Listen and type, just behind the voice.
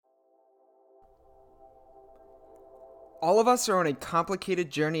All of us are on a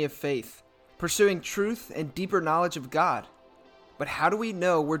complicated journey of faith, pursuing truth and deeper knowledge of God. But how do we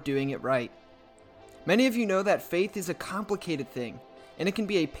know we're doing it right? Many of you know that faith is a complicated thing, and it can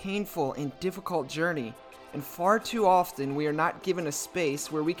be a painful and difficult journey, and far too often we are not given a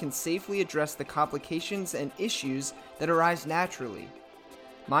space where we can safely address the complications and issues that arise naturally.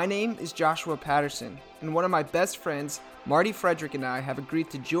 My name is Joshua Patterson, and one of my best friends, Marty Frederick, and I have agreed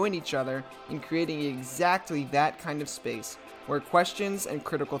to join each other in creating exactly that kind of space, where questions and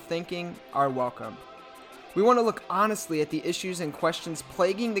critical thinking are welcome. We want to look honestly at the issues and questions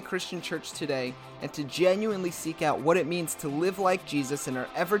plaguing the Christian church today, and to genuinely seek out what it means to live like Jesus in our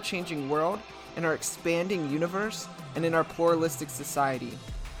ever-changing world, in our expanding universe, and in our pluralistic society.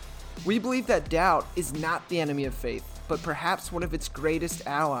 We believe that doubt is not the enemy of faith, but perhaps one of its greatest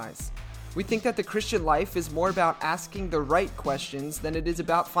allies. We think that the Christian life is more about asking the right questions than it is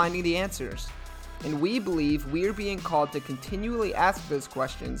about finding the answers. And we believe we are being called to continually ask those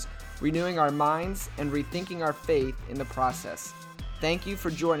questions, renewing our minds and rethinking our faith in the process. Thank you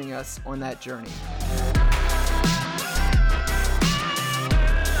for joining us on that journey.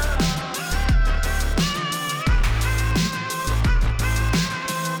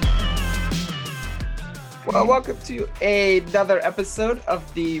 Well, welcome to another episode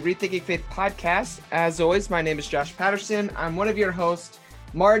of the Rethinking Faith podcast. As always, my name is Josh Patterson. I'm one of your hosts.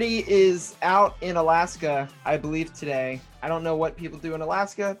 Marty is out in Alaska, I believe, today. I don't know what people do in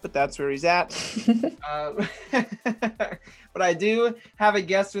Alaska, but that's where he's at. But I do have a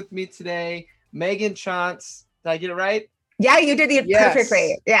guest with me today, Megan Chance. Did I get it right? Yeah, you did it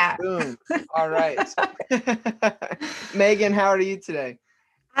perfectly. Yeah. Boom. All right. Megan, how are you today?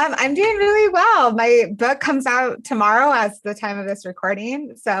 I'm doing really well. My book comes out tomorrow as the time of this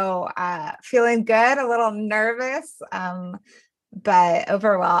recording. So feeling good, a little nervous, but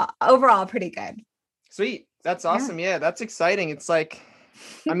overall pretty good. Sweet. That's awesome. Yeah, that's exciting. It's like,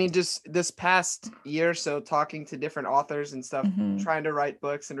 I mean, just this past year or so, talking to different authors and stuff, trying to write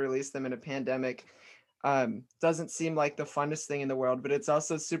books and release them in a pandemic, doesn't seem like the funnest thing in the world, but it's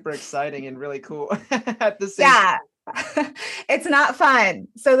also super exciting and really cool at the same time. It's not fun.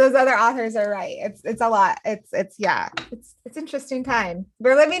 So those other authors are right. It's a lot. It's interesting time.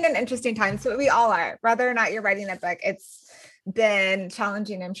 We're living in interesting times. So we all are, whether or not you're writing a book. It's been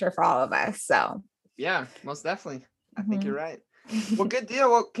challenging, I'm sure, for all of us. So yeah, most definitely. I think you're right. Well, good deal.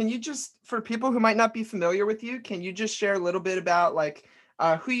 Well, can you just, for people who might not be familiar with you, can you just share a little bit about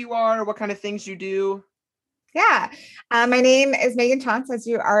who you are, what kind of things you do? Yeah. My name is Megan Chance, as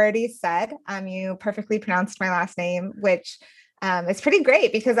you already said. You perfectly pronounced my last name, which is pretty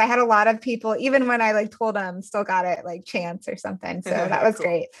great because I had a lot of people, even when I told them, still got it Chance or something. So that was cool.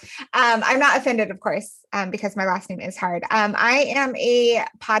 Great. I'm not offended, of course, because my last name is hard. I am a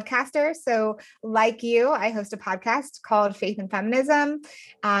podcaster. So like you, I host a podcast called Faith and Feminism.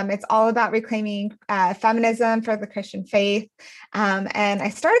 It's all about reclaiming feminism for the Christian faith. And I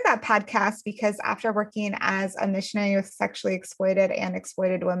started that podcast because after working as a missionary with sexually exploited and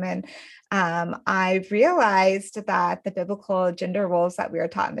exploited women, I realized that the biblical gender roles that we were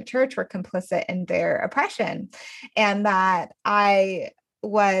taught in the church were complicit in their oppression, and that I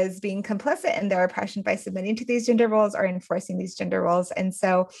was being complicit in their oppression by submitting to these gender roles or enforcing these gender roles. And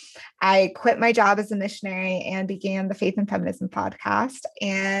so I quit my job as a missionary and began the Faith and Feminism podcast.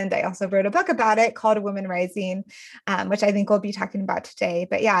 And I also wrote a book about it called A Woman Rising, which I think we'll be talking about today.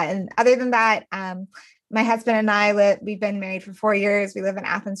 But yeah, and other than that, my husband and I we've been married for 4 years. We live in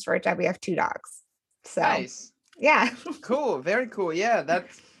Athens, Georgia. We have 2 dogs. So nice. Yeah. Cool. Very cool. Yeah.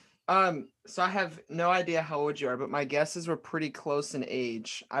 That's, so I have no idea how old you are, but my guesses were pretty close in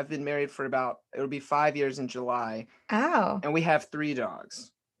age. I've been married for it'll be 5 years in July. Oh. And we have 3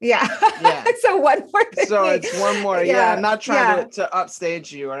 dogs. Yeah. So one more thing. So it's one more. Yeah. I'm not trying to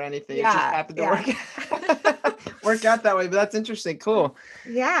upstage you or anything. It just happened to work out that way, but that's interesting. Cool.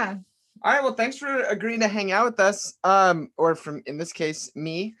 Yeah. All right. Well, thanks for agreeing to hang out with us. Or in this case,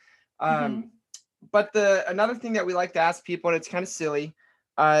 me. But another thing that we like to ask people, and it's kind of silly,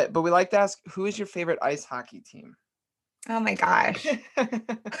 but we like to ask, who is your favorite ice hockey team? Oh my gosh.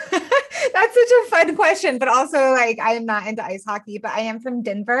 That's such a fun question, but also I am not into ice hockey, but I am from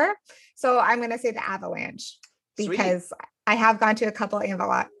Denver. So I'm going to say the Avalanche because Sweet. I have gone to a couple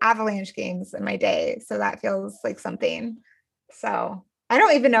of Avalanche games in my day. So that feels like something. So I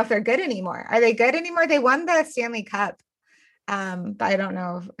don't even know if they're good anymore. Are they good anymore? They won the Stanley Cup. But I don't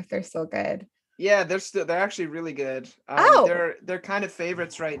know if they're still good. Yeah, they're actually really good. They're kind of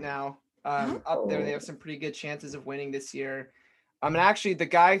favorites right now. Up there, they have some pretty good chances of winning this year. And actually, the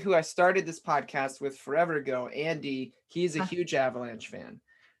guy who I started this podcast with forever ago, Andy, he's a huge Avalanche fan.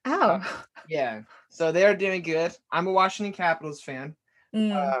 Oh. Yeah, so they're doing good. I'm a Washington Capitals fan.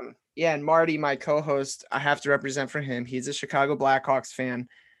 Mm. Yeah, and Marty, my co-host, I have to represent for him. He's a Chicago Blackhawks fan,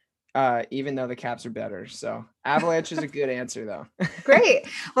 even though the Caps are better. So Avalanche is a good answer, though. Great.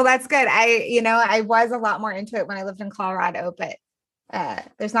 Well, that's good. I was a lot more into it when I lived in Colorado, but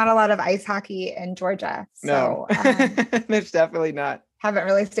there's not a lot of ice hockey in Georgia. No, So there's definitely not. haven't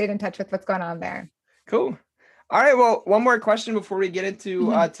really stayed in touch with what's going on there. Cool. All right. Well, one more question before we get into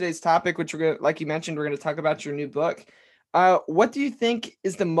Mhm. today's topic, which we're gonna, like you mentioned, we're going to talk about your new book. What do you think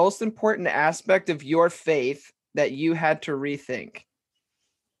is the most important aspect of your faith that you had to rethink?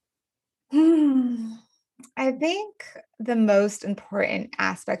 I think the most important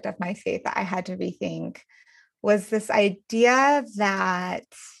aspect of my faith that I had to rethink was this idea that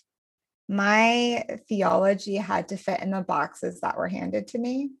my theology had to fit in the boxes that were handed to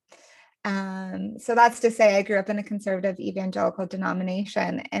me. So that's to say, I grew up in a conservative evangelical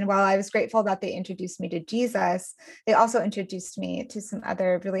denomination. And while I was grateful that they introduced me to Jesus, they also introduced me to some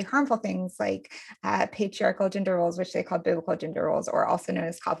other really harmful things like patriarchal gender roles, which they called biblical gender roles, or also known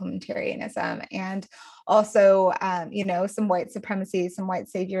as complementarianism. And also, some white supremacy, some white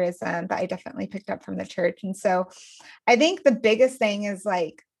saviorism that I definitely picked up from the church. And so I think the biggest thing is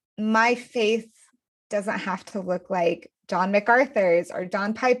like my faith doesn't have to look like John MacArthur's or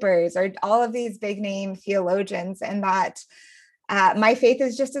John Piper's or all of these big name theologians, and that my faith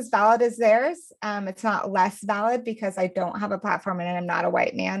is just as valid as theirs. It's not less valid because I don't have a platform and I'm not a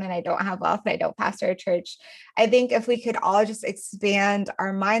white man and I don't have wealth and I don't pastor a church. I think if we could all just expand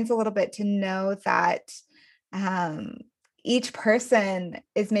our minds a little bit to know that um, each person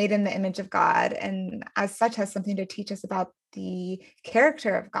is made in the image of God and as such has something to teach us about the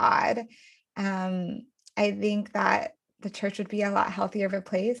character of God. I think that the church would be a lot healthier of a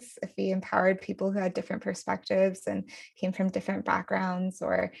place if we empowered people who had different perspectives and came from different backgrounds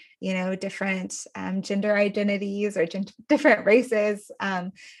or, different gender identities or different races.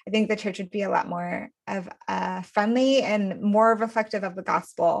 I think the church would be a lot more of friendly and more reflective of the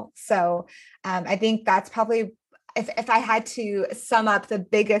gospel. So I think that's probably, if I had to sum up the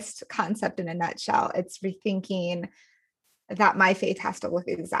biggest concept in a nutshell, it's rethinking that my faith has to look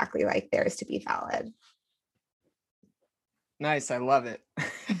exactly like theirs to be valid. Nice. I love it.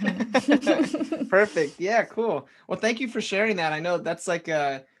 Mhm. Perfect. Yeah, cool. Well, thank you for sharing that. I know that's like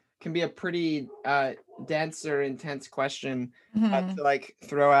can be a pretty dense or intense question to like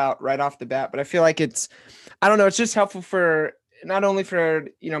throw out right off the bat, but I feel like I don't know, it's just helpful for not only for,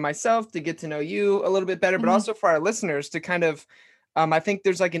 myself to get to know you a little bit better, but also for our listeners to kind of I think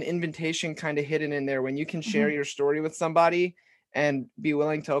there's like an invitation kind of hidden in there when you can share your story with somebody and be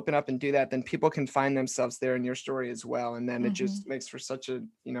willing to open up and do that, then people can find themselves there in your story as well. And then it just makes for such a,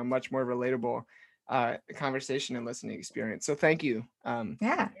 much more relatable conversation and listening experience. So thank you.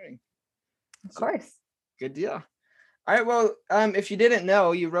 Yeah, of course. Good deal. All right. Well, if you didn't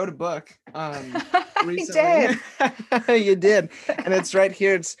know, you wrote a book recently. I did. You did, and it's right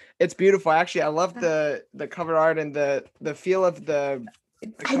here. It's beautiful. Actually, I love the cover art and the feel of the I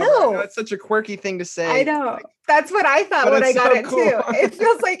cover. I know know. it's such a quirky thing to say. I know. That's what I thought when I got it cool. too. It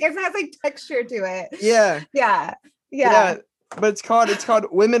feels like it has like texture to it. Yeah. Yeah. But it's called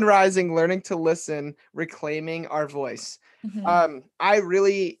Women Rising, Learning to Listen, Reclaiming Our Voice. I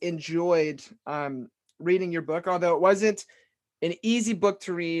really enjoyed reading your book, although it wasn't an easy book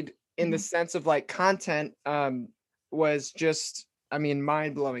to read in the sense of like content was just,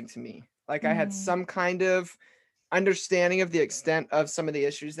 mind blowing to me. Like I had some kind of understanding of the extent of some of the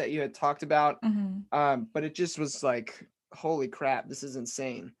issues that you had talked about. But it just was like, holy crap, this is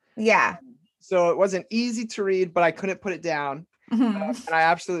insane. Yeah. So it wasn't easy to read, but I couldn't put it down. And I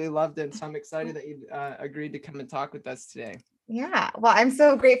absolutely loved it. So I'm excited that you agreed to come and talk with us today. Yeah. Well, I'm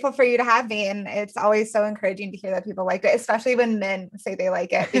so grateful for you to have me. And it's always so encouraging to hear that people like it, especially when men say they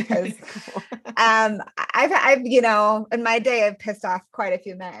like it, because I've, in my day, I've pissed off quite a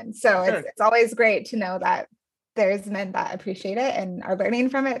few men. So it's always great to know that there's men that appreciate it and are learning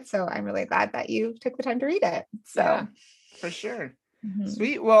from it. So I'm really glad that you took the time to read it. So yeah, for sure.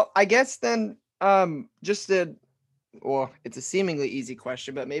 Sweet. Well, I guess then it's a seemingly easy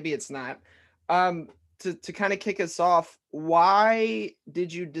question, but maybe it's not. To kind of kick us off, why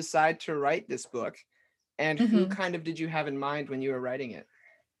did you decide to write this book? And who kind of did you have in mind when you were writing it?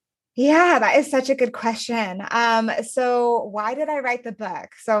 Yeah, that is such a good question. So why did I write the book?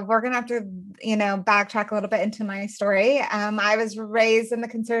 So we're gonna have to, backtrack a little bit into my story. I was raised in the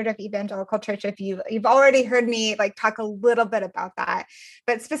conservative evangelical church. If you've already heard me like talk a little bit about that,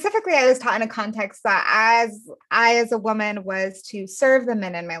 but specifically, I was taught in a context that as a woman was to serve the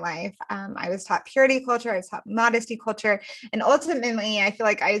men in my life. I was taught purity culture. I was taught modesty culture, and ultimately, I feel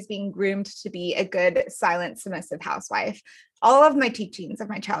like I was being groomed to be a good, silent, submissive housewife. All of my teachings of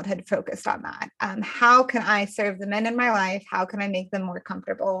my childhood focused on that. How can I serve the men in my life? How can I make them more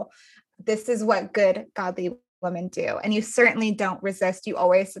comfortable? This is what good, godly women do. And you certainly don't resist. You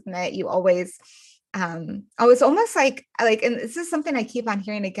always submit. You always, oh, it's almost like, and this is something I keep on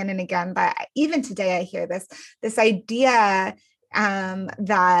hearing again and again, but even today I hear this idea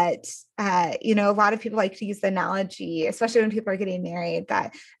that a lot of people like to use the analogy, especially when people are getting married,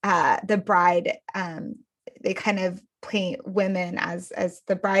 that the bride, they kind of paint women as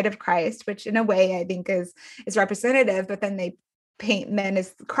the bride of Christ, which in a way I think is representative, but then they paint men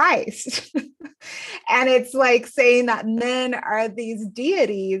as Christ. And it's like saying that men are these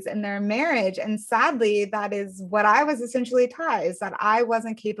deities in their marriage. And sadly, that is what I was essentially taught, is that I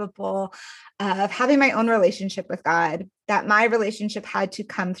wasn't capable of having my own relationship with God, that my relationship had to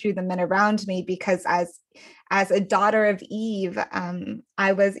come through the men around me, because as a daughter of Eve,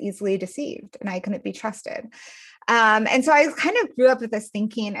 I was easily deceived and I couldn't be trusted. And so I kind of grew up with this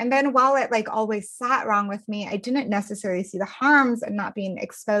thinking. And then while it like always sat wrong with me, I didn't necessarily see the harms and not being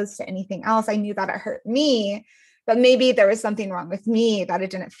exposed to anything else. I knew that it hurt me, but maybe there was something wrong with me, that it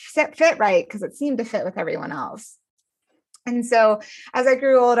didn't fit right, because it seemed to fit with everyone else. And so as I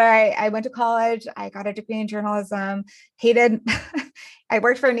grew older, I went to college, I got a degree in journalism, hated, I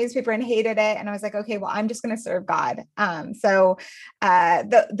worked for a newspaper and hated it. And I was like, okay, well, I'm just going to serve God. The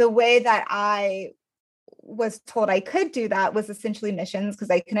way that I was told I could do that was essentially missions,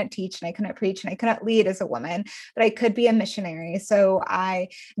 because I couldn't teach and I couldn't preach and I couldn't lead as a woman, but I could be a missionary. So I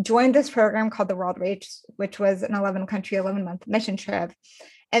joined this program called the World Reach, which was an 11-country, 11-month mission trip.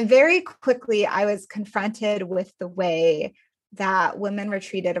 And very quickly, I was confronted with the way that women were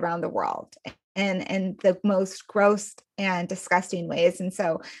treated around the world, and in the most gross and disgusting ways. And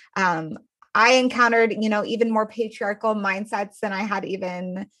so I encountered, even more patriarchal mindsets than I had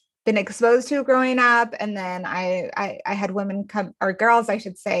even been exposed to growing up. And then I had women come, or girls, I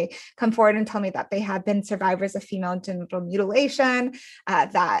should say, come forward and tell me that they had been survivors of female genital mutilation,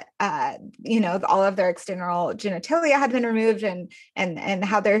 that all of their external genitalia had been removed, and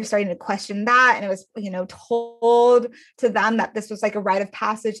how they're starting to question that. And it was, told to them that this was like a rite of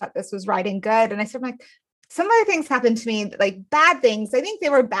passage, that this was right and good. And I started like, some other things happened to me, like bad things. I think they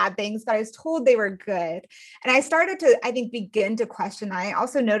were bad things, but I was told they were good. And I started to, I think, begin to question that. I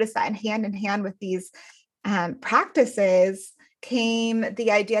also noticed that in hand with these practices came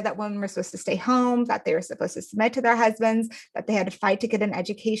the idea that women were supposed to stay home, that they were supposed to submit to their husbands, that they had to fight to get an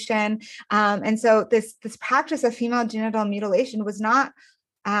education. And so this practice of female genital mutilation was not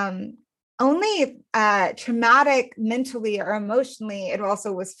only traumatic mentally or emotionally, it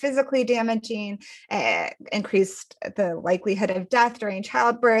also was physically damaging, increased the likelihood of death during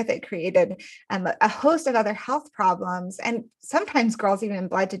childbirth. It created a host of other health problems. And sometimes girls even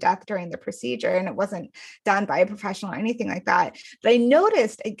bled to death during the procedure, and it wasn't done by a professional or anything like that. But I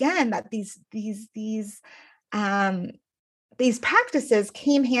noticed again that these practices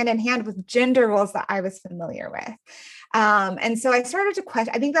came hand in hand with gender roles that I was familiar with. And so I started to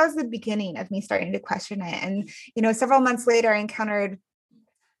question, I think that was the beginning of me starting to question it. And, several months later, I encountered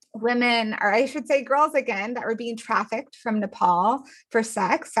women, or I should say girls again, that were being trafficked from Nepal for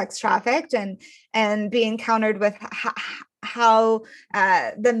sex trafficked, and being encountered with how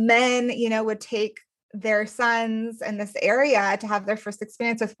the men, would take their sons in this area to have their first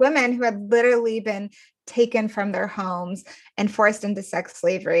experience with women who had literally been taken from their homes and forced into sex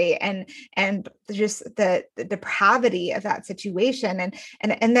slavery, and just the depravity of that situation.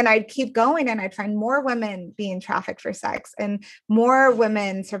 And then I'd keep going, and I'd find more women being trafficked for sex, and more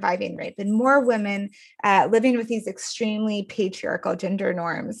women surviving rape, and more women living with these extremely patriarchal gender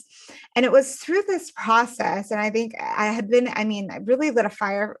norms. And it was through this process, and I think I really lit a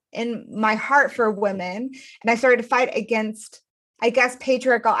fire in my heart for women, and I started to fight against, I guess,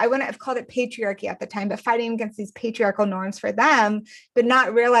 patriarchal, I wouldn't have called it patriarchy at the time, but fighting against these patriarchal norms for them, but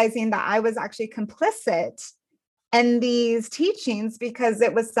not realizing that I was actually complicit in these teachings, because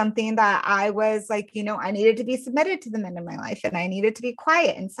it was something that I was like, I needed to be submitted to the men in my life, and I needed to be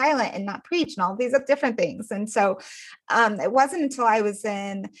quiet and silent and not preach and all these different things. And so it wasn't until I was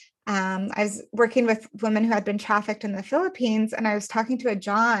working with women who had been trafficked in the Philippines, and I was talking to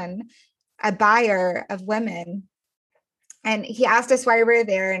a buyer of women. And he asked us why we were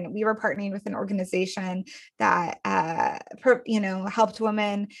there, and we were partnering with an organization that, helped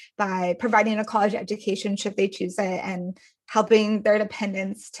women by providing a college education should they choose it, and helping their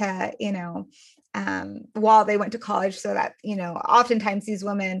dependents to, while they went to college, so that, oftentimes these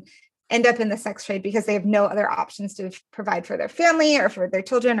women end up in the sex trade because they have no other options to provide for their family or for their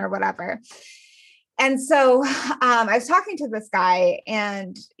children or whatever. And so I was talking to this guy,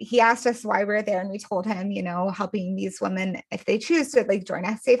 and he asked us why we're there. And we told him, helping these women, if they choose to like join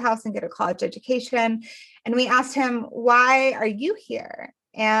a safe house and get a college education. And we asked him, why are you here?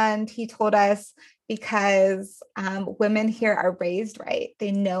 And he told us, because women here are raised right.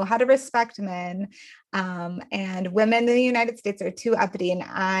 They know how to respect men. And women in the United States are too uppity, and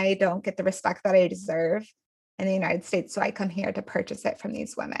I don't get the respect that I deserve in the United States. So I come here to purchase it from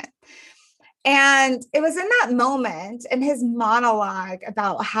these women. And it was in that moment, in his monologue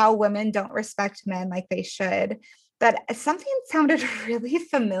about how women don't respect men like they should, that something sounded really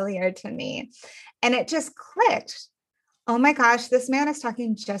familiar to me. And it just clicked. Oh my gosh, this man is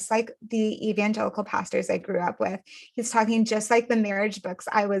talking just like the evangelical pastors I grew up with. He's talking just like the marriage books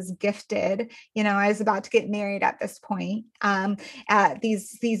I was gifted. I was about to get married at this point.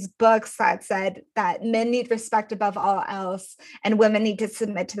 These books that said that men need respect above all else, and women need to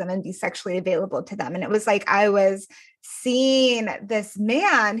submit to them and be sexually available to them. And it was like I was seeing this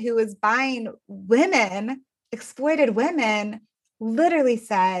man who was buying women, exploited women, literally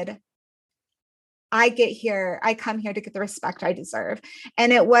said, I come here to get the respect I deserve.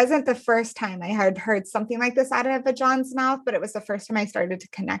 And it wasn't the first time I had heard something like this out of a John's mouth, but it was the first time I started to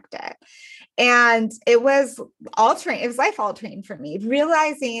connect it. And it was life altering for me,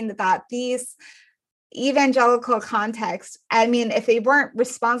 realizing that these evangelical contexts, I mean, if they weren't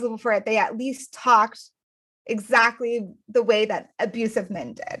responsible for it, they at least talked exactly the way that abusive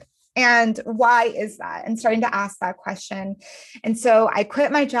men did. And why is that? And starting to ask that question. And so I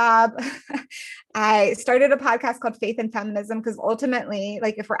quit my job. I started a podcast called Faith and Feminism, because ultimately,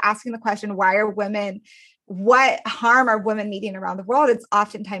 like, if we're asking the question, what harm are women meeting around the world? It's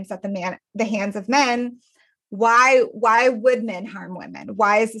oftentimes at the hands of men. Why would men harm women?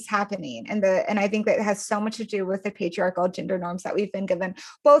 Why is this happening? And I think that it has so much to do with the patriarchal gender norms that we've been given,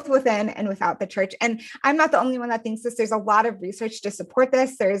 both within and without the church. And I'm not the only one that thinks this. There's a lot of research to support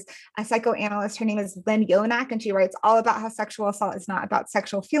this. There's a psychoanalyst, her name is Lynn Yonak, and she writes all about how sexual assault is not about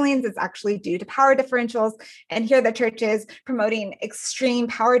sexual feelings. It's actually due to power differentials. And here the church is promoting extreme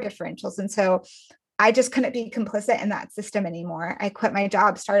power differentials. And so I just couldn't be complicit in that system anymore. I quit my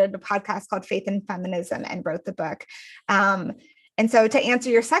job, started a podcast called Faith and Feminism, and wrote the book. And so to answer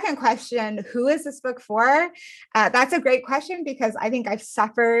your second question, who is this book for? That's a great question, because I think I've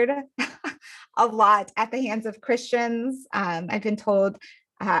suffered a lot at the hands of Christians. I've been told,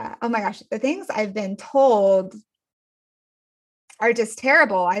 oh my gosh, the things I've been told are just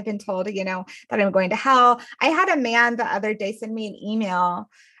terrible. I've been told, that I'm going to hell. I had a man the other day send me an email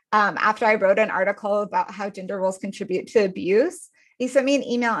after I wrote an article about how gender roles contribute to abuse. He sent me an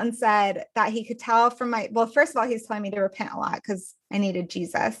email and said that he could tell from first of all, he's telling me to repent a lot because I needed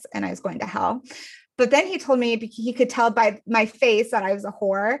Jesus and I was going to hell. But then he told me he could tell by my face that I was a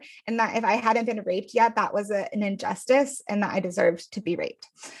whore, and that if I hadn't been raped yet, that was an injustice, and that I deserved to be raped.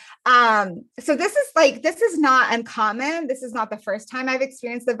 So this is not uncommon. This is not the first time I've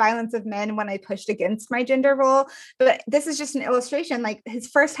experienced the violence of men when I pushed against my gender role, but this is just an illustration. Like, his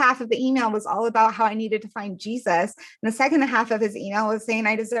first half of the email was all about how I needed to find Jesus. And the second half of his email was saying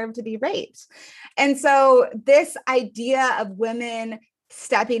I deserve to be raped. And so this idea of women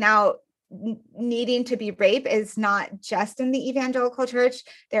stepping out needing to be raped is not just in the evangelical church.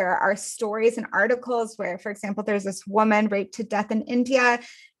 There are stories and articles where, for example, there's this woman raped to death in India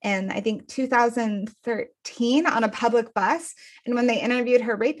in, I think, 2013 on a public bus. And when they interviewed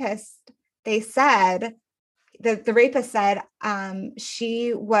her rapist, they said that the rapist said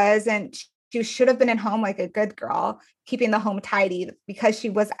she should have been at home like a good girl, keeping the home tidy, because she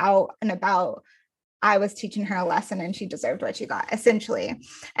was out and about. I was teaching her a lesson and she deserved what she got, essentially.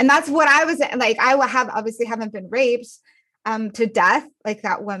 And that's what I was like. Obviously haven't been raped to death like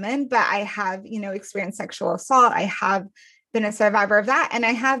that woman, but I have, experienced sexual assault. I have been a survivor of that. And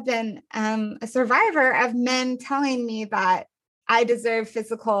I have been a survivor of men telling me that I deserve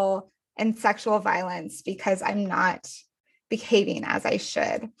physical and sexual violence because I'm not behaving as I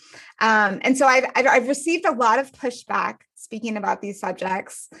should. And so I've received a lot of pushback speaking about these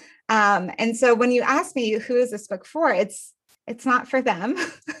subjects. And so when you ask me, who is this book for? It's not for them.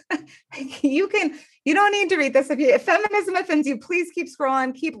 You don't need to read this. If feminism offends you, please keep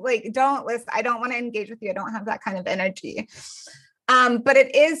scrolling, don't listen. I don't want to engage with you. I don't have that kind of energy. But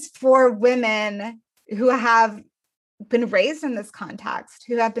it is for women who have been raised in this context,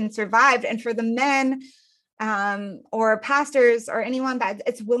 who have been survived. And for the men or pastors or anyone that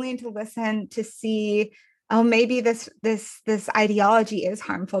it's willing to listen to see, oh, maybe this ideology is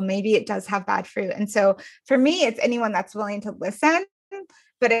harmful. Maybe it does have bad fruit. And so for me, it's anyone that's willing to listen.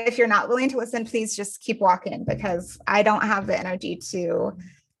 But if you're not willing to listen, please just keep walking, because I don't have the energy to,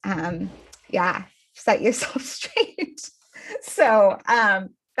 set yourself straight. So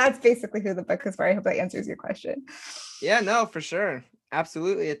that's basically who the book is for. I hope that answers your question. Yeah, no, for sure.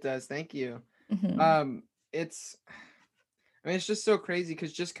 Absolutely, it does. Thank you. Mm-hmm. It's just so crazy,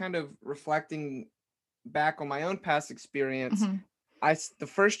 because just kind of reflecting back on my own past experience, Mm-hmm. the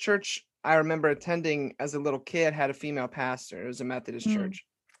first church I remember attending as a little kid had a female pastor. It was a Methodist church.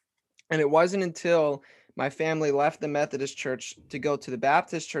 And it wasn't until my family left the Methodist church to go to the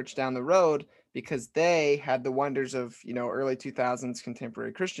Baptist church down the road, because they had the wonders of, early 2000s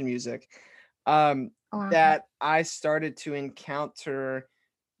contemporary Christian music, that I started to encounter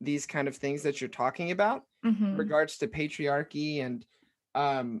these kind of things that you're talking about in regards to patriarchy. And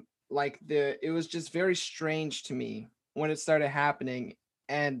it was just very strange to me when it started happening.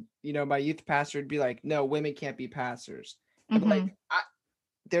 And, my youth pastor would be like, no, women can't be pastors. I'd be like,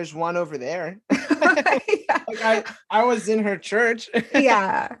 there's one over there. Like I was in her church.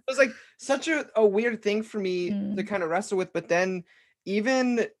 Yeah. It was like such a weird thing for me to kind of wrestle with. But then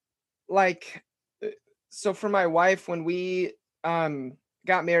even like, so for my wife, when we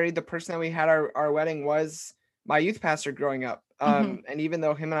got married, the person that we had our wedding was my youth pastor growing up. And even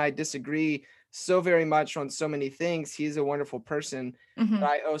though him and I disagree so very much on so many things, he's a wonderful person that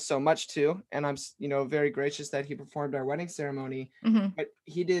I owe so much to. And I'm, very gracious that he performed our wedding ceremony, but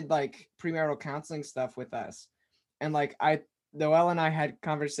he did like premarital counseling stuff with us. And like Noelle and I had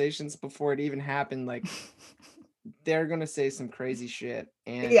conversations before it even happened, like they're going to say some crazy shit,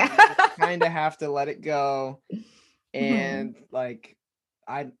 and you kind of have to let it go. And like,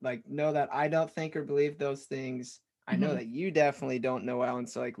 I know that I don't think or believe those things. I know that you definitely don't, Noelle, and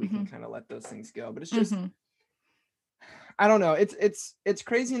so like we can kind of let those things go. But it's just, I don't know. It's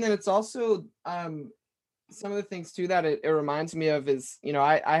crazy, and then it's also some of the things too that it reminds me of is,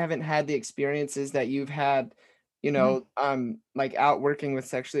 I haven't had the experiences that you've had, like out working with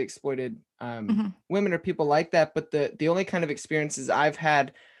sexually exploited women or people like that. But the only kind of experiences I've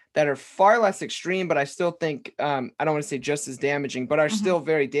had that are far less extreme, but I still think I don't want to say just as damaging, but are still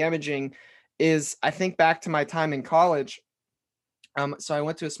very damaging, is I think back to my time in college. So I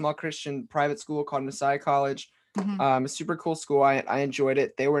went to a small Christian private school called Messiah College. A super cool school. I enjoyed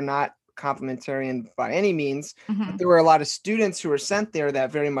it. They were not complementarian by any means, but there were a lot of students who were sent there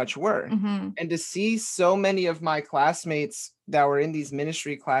that very much were. And to see so many of my classmates that were in these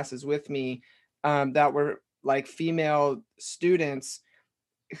ministry classes with me, that were like female students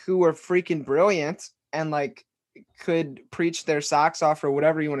who were freaking brilliant and like could preach their socks off or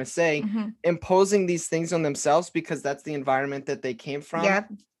whatever you want to say, imposing these things on themselves because that's the environment that they came from.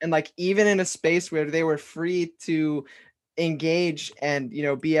 And like, even in a space where they were free to engage and,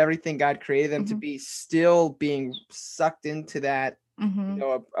 be everything God created them to be, still being sucked into that,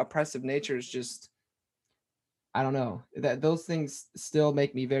 oppressive nature is just, I don't know, that those things still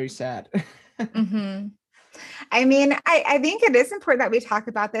make me very sad. I mean, I think it is important that we talk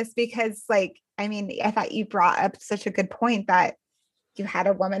about this because, like, I mean, I thought you brought up such a good point that you had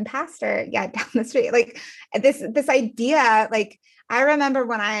a woman pastor, down the street. Like this idea, like, I remember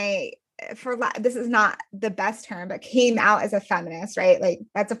when this is not the best term, but came out as a feminist, right? Like,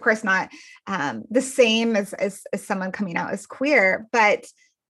 that's of course not the same as someone coming out as queer, but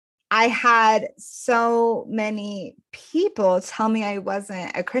I had so many people tell me I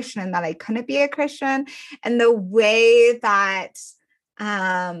wasn't a Christian and that I couldn't be a Christian. And the way that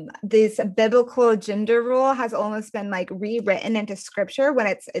this biblical gender rule has almost been like rewritten into scripture when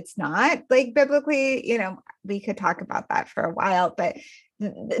it's not like biblically, we could talk about that for a while, but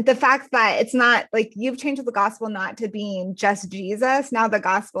the fact that it's not like you've changed the gospel not to being just Jesus. Now the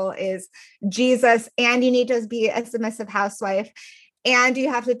gospel is Jesus, and you need to be a submissive housewife, and you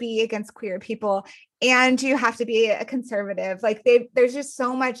have to be against queer people, and you have to be a conservative. Like there's just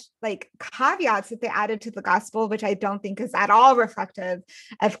so much like caveats that they added to the gospel, which I don't think is at all reflective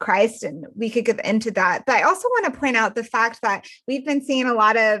of Christ. And we could get into that. But I also want to point out the fact that we've been seeing a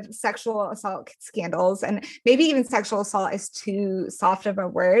lot of sexual assault scandals, and maybe even sexual assault is too soft of a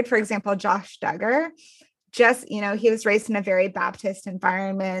word. For example, Josh Duggar, he was raised in a very Baptist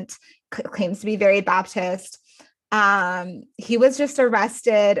environment, claims to be very Baptist. He was just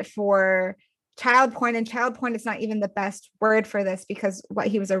arrested for child porn, and child porn is not even the best word for this because what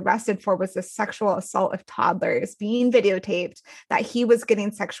he was arrested for was the sexual assault of toddlers being videotaped that he was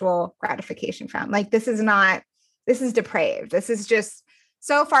getting sexual gratification from. Like, this is not this is depraved. This is just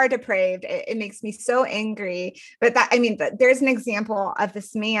so far depraved. It makes me so angry. But that, I mean, there's an example of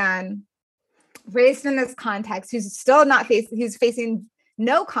this man raised in this context who's still not facing, who's facing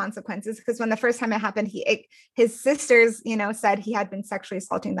no consequences, because when the first time it happened, his sisters, said he had been sexually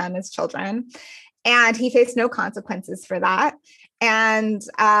assaulting them as children, and he faced no consequences for that. And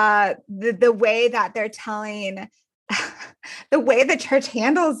the way that they're telling, the way the church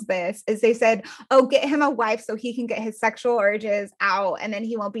handles this is they said, oh, get him a wife so he can get his sexual urges out and then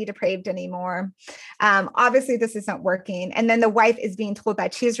he won't be depraved anymore. Obviously, this isn't working. And then the wife is being told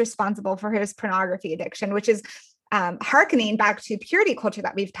that she's responsible for his pornography addiction, which is hearkening back to purity culture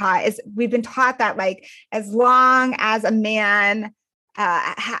that we've been taught that, like, as long as a man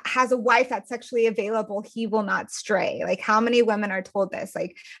has a wife that's sexually available, he will not stray. Like, how many women are told this?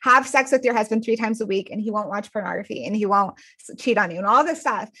 Like, have sex with your husband 3 times a week and he won't watch pornography and he won't cheat on you and all this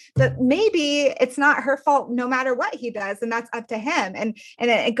stuff. But maybe it's not her fault no matter what he does, and that's up to him. And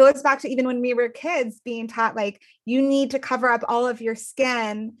it goes back to even when we were kids being taught, like, you need to cover up all of your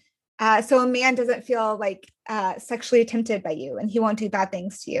skin so a man doesn't feel like sexually tempted by you and he won't do bad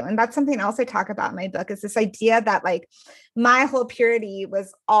things to you. And that's something else I talk about in my book, is this idea that, like, my whole purity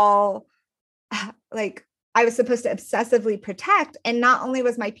was all like I was supposed to obsessively protect. And not only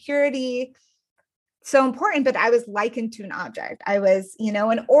was my purity so important, but I was likened to an object. I was,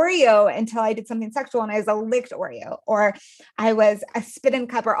 an Oreo until I did something sexual, and I was a licked Oreo, or I was a spit and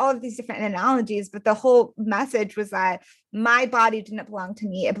cup, or all of these different analogies. But the whole message was that my body didn't belong to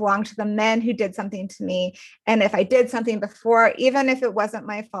me. It belonged to the men who did something to me. And if I did something before, even if it wasn't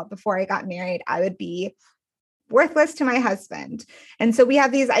my fault, before I got married, I would be worthless to my husband. And so we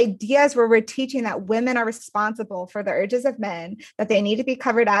have these ideas where we're teaching that women are responsible for the urges of men, that they need to be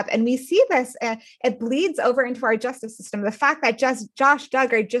covered up. And we see this, it bleeds over into our justice system. The fact that Josh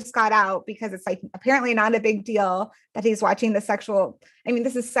Duggar just got out because it's, like, apparently not a big deal that he's watching the sexual,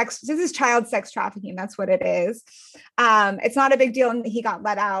 this is child sex trafficking. That's what it is. It's not a big deal. And he got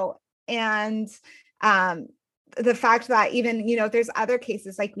let out. And the fact that even, there's other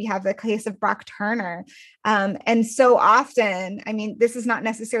cases, like we have the case of Brock Turner. And so often, this is not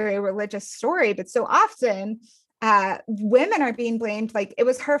necessarily a religious story, but so often women are being blamed. Like, it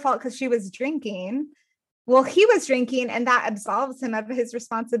was her fault because she was drinking. Well, he was drinking and that absolves him of his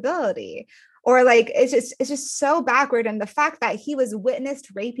responsibility. Or, like, it's just so backward. And the fact that he was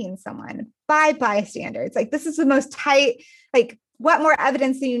witnessed raping someone by bystanders, like, this is the most tight, like, what more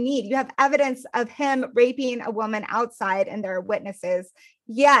evidence do you need? You have evidence of him raping a woman outside and there are witnesses,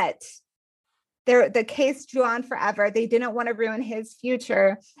 yet the case drew on forever. They didn't want to ruin his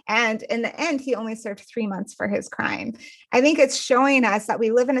future. And in the end, he only served 3 months for his crime. I think it's showing us that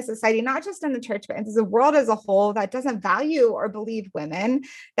we live in a society, not just in the church, but in the world as a whole, that doesn't value or believe women,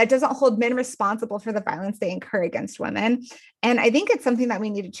 that doesn't hold men responsible for the violence they incur against women. And I think it's something that we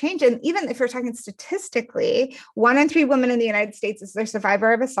need to change. And even if we're talking statistically, 1 in 3 women in the United States is a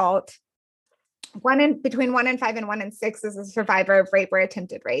survivor of assault. Between 1 in 5 and 1 in 6 is a survivor of rape or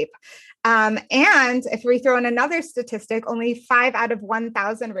attempted rape. And if we throw in another statistic, only 5 out of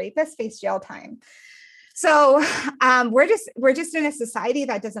 1,000 rapists face jail time. So we're just in a society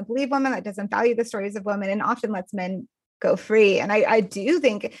that doesn't believe women, that doesn't value the stories of women, and often lets men go free. And I do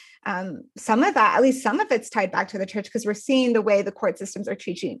think some of that, at least some of it's tied back to the church, because we're seeing the way the court systems are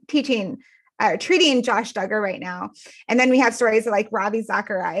treating Josh Duggar right now. And then we have stories like Ravi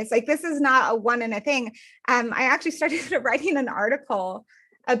Zacharias. Like, this is not a one in a thing. I actually started writing an article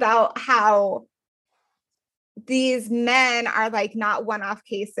about how these men are, like, not one-off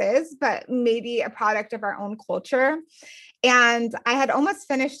cases, but maybe a product of our own culture. And I had almost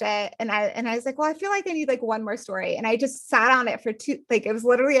finished it. And I was like, well, I feel like I need, like, one more story. And I just sat on it for it was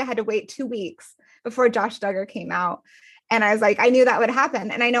literally, I had to wait 2 weeks before Josh Duggar came out. And I was like, I knew that would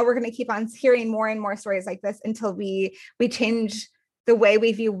happen. And I know we're going to keep on hearing more and more stories like this until we change the way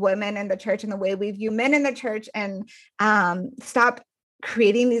we view women in the church and the way we view men in the church, and stop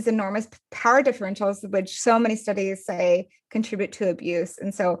creating these enormous power differentials, which so many studies say contribute to abuse.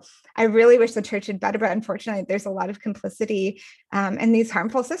 And so I really wish the church did better, but unfortunately, there's a lot of complicity in these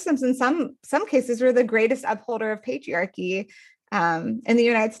harmful systems. In some cases, we're the greatest upholder of patriarchy in the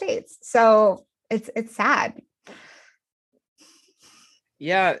United States. So it's sad.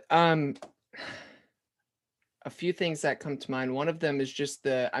 Yeah. A few things that come to mind. One of them is just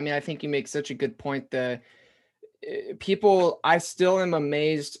I think you make such a good point. I still am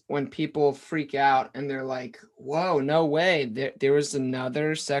amazed when people freak out and they're like, whoa, no way. There was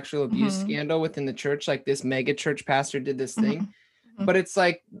another sexual abuse scandal within the church. Like, this mega church pastor did this thing. but it's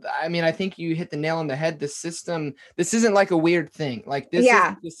like, I mean, I think you hit the nail on the head. The system, this isn't like a weird thing. Like this is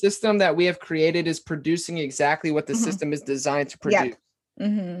Yeah. the system that we have created is producing exactly what the system is designed to produce. Yep.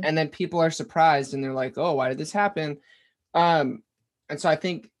 Mm-hmm. And then people are surprised and they're like, oh, why did this happen? And so I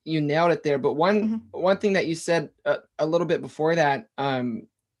think you nailed it there. But one thing that you said a little bit before that,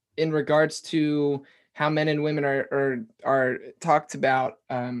 in regards to how men and women are talked about,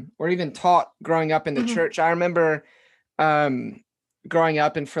 or even taught growing up in the church. I remember growing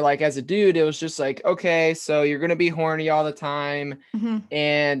up, and for like as a dude, it was just like, okay, so you're gonna be horny all the time,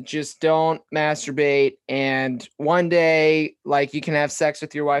 and just don't masturbate. And one day, like, you can have sex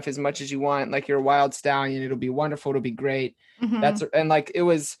with your wife as much as you want, like you're a wild stallion. It'll be wonderful. It'll be great. That's and like it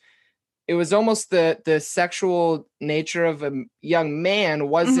was almost the sexual nature of a young man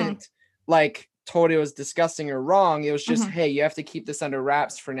wasn't like told it was disgusting or wrong. It was just, hey, you have to keep this under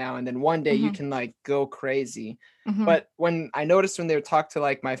wraps for now, and then one day you can like go crazy. But when I noticed when they would talk to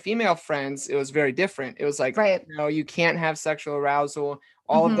like my female friends, it was very different. It was like, no, you can't have sexual arousal.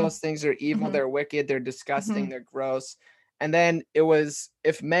 All of those things are evil. They're wicked. They're disgusting. They're gross. And then it was,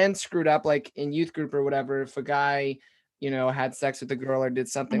 if men screwed up, like in youth group or whatever, if a guy, you know, had sex with a girl or did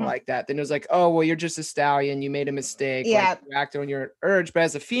something like that, then it was like, oh, well, you're just a stallion. You made a mistake. Yeah. Like, you acted on your urge. But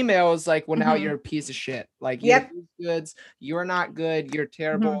as a female, it's like, well, now you're a piece of shit. Like, you're goods. You're not good. You're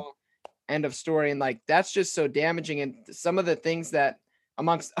terrible. End of story. And like, that's just so damaging. And some of the things that,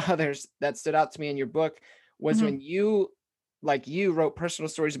 amongst others, that stood out to me in your book was when you wrote personal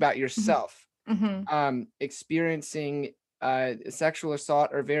stories about yourself, experiencing sexual assault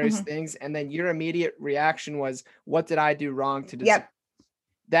or various things, and then your immediate reaction was, what did I do wrong to deserve?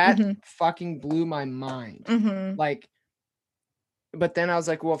 That fucking blew my mind. Like, but then I was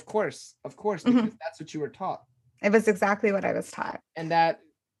like, well, of course, because that's what you were taught. It was exactly what I was taught. And that,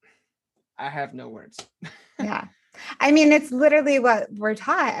 I have no words. Yeah. I mean, it's literally what we're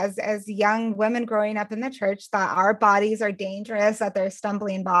taught as young women growing up in the church, that our bodies are dangerous, that they're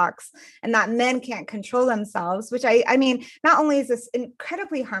stumbling blocks, and that men can't control themselves, which I mean, not only is this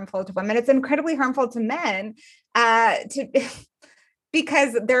incredibly harmful to women, it's incredibly harmful to men,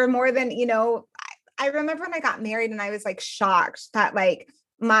 because there are more than, you know, I remember when I got married and I was like shocked that like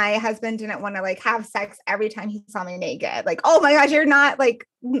my husband didn't want to like have sex every time he saw me naked. Like, oh my gosh, you're not like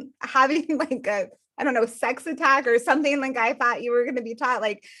having like a, I don't know, sex attack or something. Like, I thought you were going to be taught,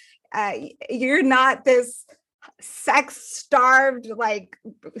 like, you're not this sex starved, like,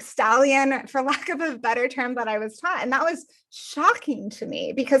 stallion, for lack of a better term, that I was taught. And that was shocking to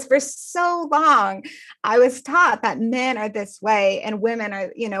me, because for so long I was taught that men are this way and women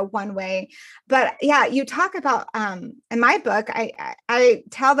are, you know, one way. But yeah, you talk about, in my book, I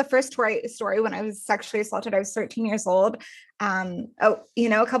tell the first story when I was sexually assaulted. I was 13 years old. You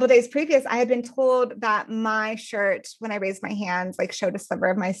know, a couple of days previous, I had been told that my shirt, when I raised my hands, like showed a sliver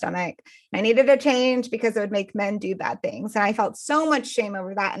of my stomach. And I needed a change because it would make men do bad things. And I felt so much shame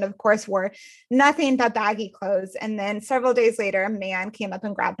over that. And of course, wore nothing but baggy clothes. And then several days later, a man came up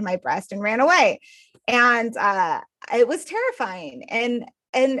and grabbed my breast and ran away. And it was terrifying. And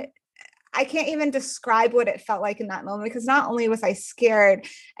I can't even describe what it felt like in that moment, because not only was I scared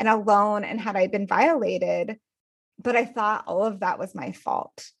and alone and had I been violated, but I thought all of that was my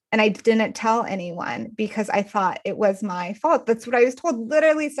fault. And I didn't tell anyone because I thought it was my fault. That's what I was told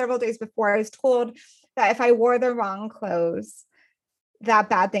literally several days before. I was told that if I wore the wrong clothes, that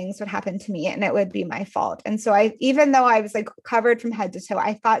bad things would happen to me and it would be my fault. And so even though I was like covered from head to toe,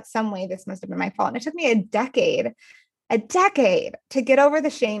 I thought some way this must have been my fault. And it took me a decade to get over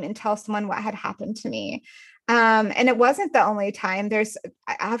the shame and tell someone what had happened to me. And it wasn't the only time. There's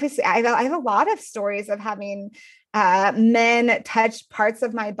obviously, I have a lot of stories of having men touch parts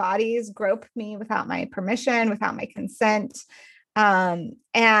of my bodies, grope me without my permission, without my consent.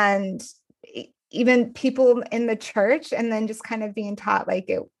 And even people in the church, and then just kind of being taught like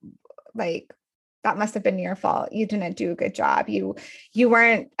that must have been your fault. You didn't do a good job. You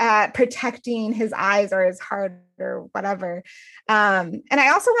weren't protecting his eyes or his heart or whatever. And I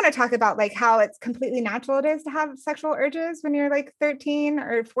also want to talk about like how it's completely natural it is to have sexual urges when you're like 13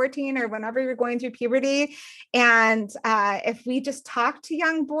 or 14 or whenever you're going through puberty. And if we just talk to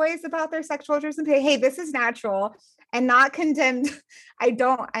young boys about their sexual urges and say, hey, this is natural and not condemned. I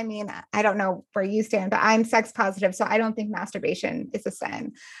don't know where you stand, but I'm sex positive. So I don't think masturbation is a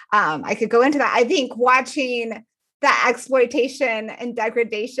sin. I could go into that. I think watching the exploitation and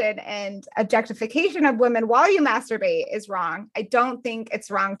degradation and objectification of women while you masturbate is wrong. I don't think it's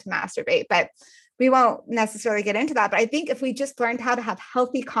wrong to masturbate, but we won't necessarily get into that. But I think if we just learned how to have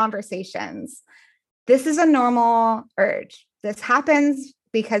healthy conversations, this is a normal urge. This happens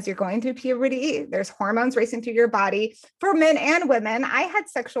because you're going through puberty. There's hormones racing through your body for men and women. I had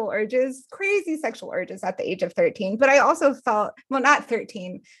sexual urges, crazy sexual urges at the age of 13, but I also felt, well, not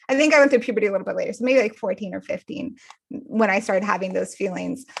 13. I think I went through puberty a little bit later. So maybe like 14 or 15 when I started having those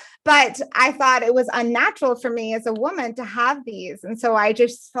feelings. But I thought it was unnatural for me as a woman to have these. And so I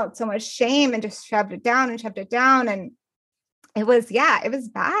just felt so much shame and just shoved it down and shoved it down. And it was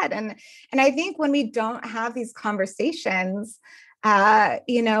bad. And I think when we don't have these conversations, they're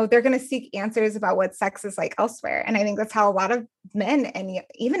going to seek answers about what sex is like elsewhere. And I think that's how a lot of men and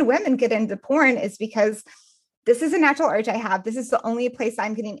even women get into porn, is because this is a natural urge I have. This is the only place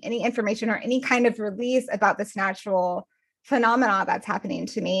I'm getting any information or any kind of release about this natural phenomena that's happening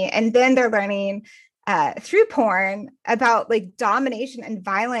to me. And then they're learning through porn about like domination and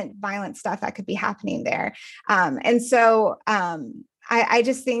violent stuff that could be happening there. I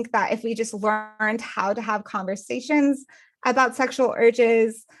just think that if we just learned how to have conversations about sexual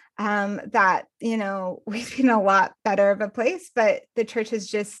urges, that, we'd be in a lot better of a place. But the church has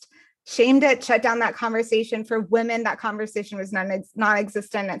just shamed it, shut down that conversation. For women, that conversation was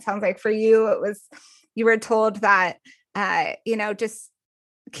non-existent. It sounds like for you, you were told that, just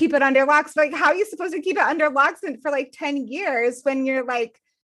keep it under locks. Like, how are you supposed to keep it under locks for like 10 years when you're like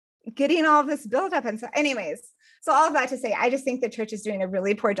getting all of this buildup? And so anyways, so all of that to say, I just think the church is doing a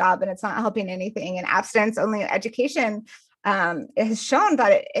really poor job and it's not helping anything. And abstinence only education has shown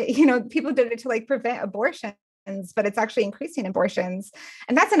that people did it to like prevent abortions, but it's actually increasing abortions.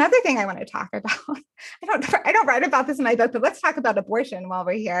 And that's another thing I want to talk about. I don't write about this in my book, but let's talk about abortion while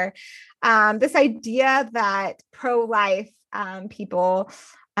we're here. This idea that pro-life people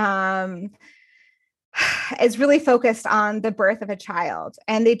is really focused on the birth of a child.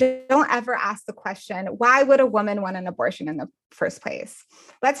 And they don't ever ask the question, why would a woman want an abortion in the first place?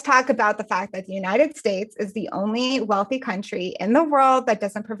 Let's talk about the fact that the United States is the only wealthy country in the world that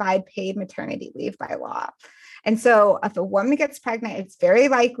doesn't provide paid maternity leave by law. And so if a woman gets pregnant, it's very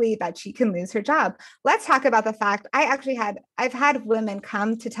likely that she can lose her job. Let's talk about the fact I've had women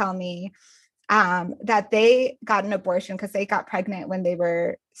come to tell me that they got an abortion because they got pregnant when they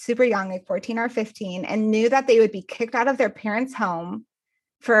were super young, like 14 or 15, and knew that they would be kicked out of their parents' home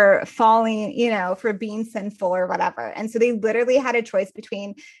for for being sinful or whatever. And so they literally had a choice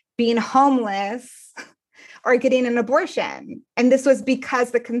between being homeless or getting an abortion. And this was because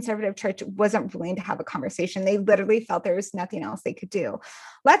the conservative church wasn't willing to have a conversation. They literally felt there was nothing else they could do.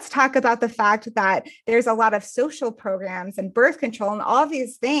 Let's talk about the fact that there's a lot of social programs and birth control and all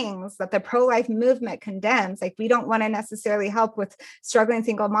these things that the pro-life movement condemns. Like, we don't want to necessarily help with struggling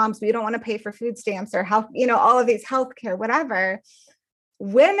single moms. We don't want to pay for food stamps or help, all of these healthcare, whatever.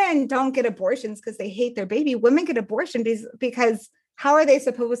 Women don't get abortions because they hate their baby. Women get abortions because how are they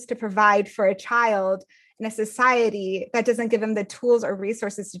supposed to provide for a child in a society that doesn't give them the tools or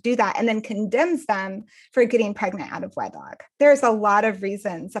resources to do that, and then condemns them for getting pregnant out of wedlock? There's a lot of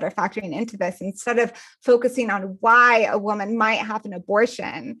reasons that are factoring into this. Instead of focusing on why a woman might have an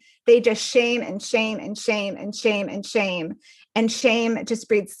abortion, they just shame and shame and shame and shame and shame. And shame just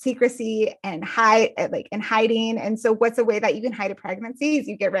breeds secrecy and hiding. And so what's a way that you can hide a pregnancy is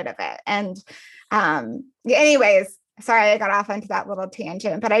you get rid of it. And anyways, sorry, I got off onto that little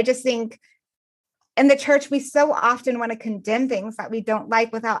tangent, but I just think in the church, we so often want to condemn things that we don't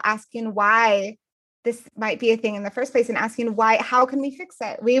like without asking why this might be a thing in the first place, and asking how can we fix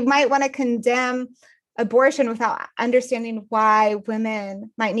it? We might want to condemn abortion without understanding why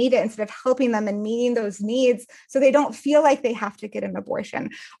women might need it, instead of helping them and meeting those needs so they don't feel like they have to get an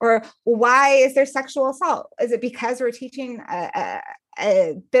abortion. Or why is there sexual assault? Is it because we're teaching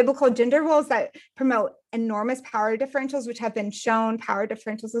biblical gender roles that promote enormous power differentials, which have been shown power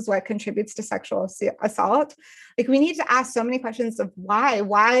differentials is what contributes to sexual assault? Like, we need to ask so many questions of why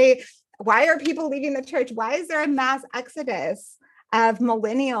are people leaving the church? Why is there a mass exodus of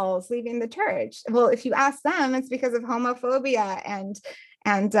millennials leaving the church? Well, if you ask them, it's because of homophobia and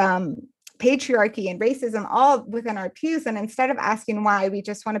patriarchy and racism all within our pews. And instead of asking why, we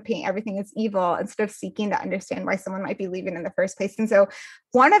just want to paint everything as evil instead of seeking to understand why someone might be leaving in the first place. And so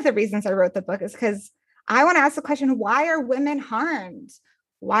one of the reasons I wrote the book is because I want to ask the question, why are women harmed?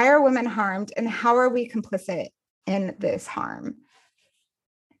 Why are women harmed? And how are we complicit in this harm?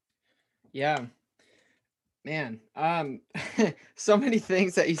 Yeah. Man, so many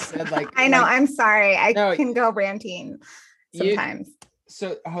things that you said. Like, I know, I'm sorry. I can go ranting sometimes.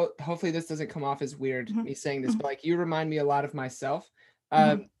 Hopefully this doesn't come off as weird, me saying this, but like, you remind me a lot of myself,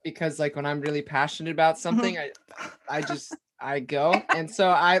 because like when I'm really passionate about something, I go. And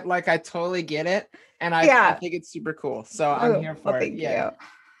so I totally get it. And I think it's super cool. So I'm here for it. Thank you.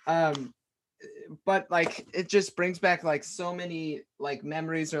 but like, it just brings back like so many like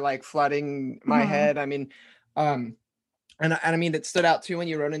memories are like flooding my head. I mean, and I mean, it stood out too when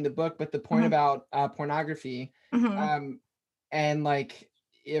you wrote in the book, but the point about pornography, and like,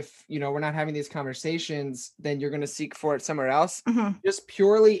 if, you know, we're not having these conversations, then you're going to seek for it somewhere else, just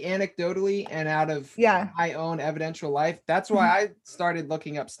purely anecdotally and out of my own evidential life. That's why I started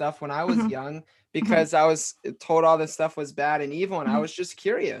looking up stuff when I was young, because I was told all this stuff was bad and evil, and I was just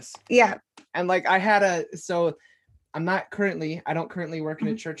curious. And like, so I don't currently work in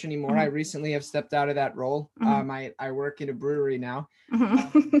a church anymore. I recently have stepped out of that role. I work in a brewery now.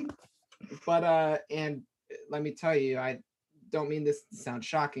 But and let me tell you, I don't mean this to sound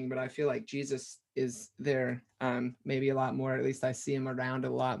shocking, but I feel like Jesus is there maybe a lot more. At least I see him around a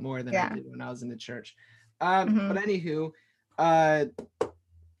lot more than I did when I was in the church. But anywho, where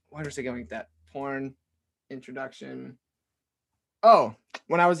was I going with that porn introduction? Oh,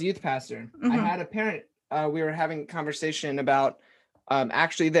 when I was a youth pastor, I had a parent, we were having a conversation about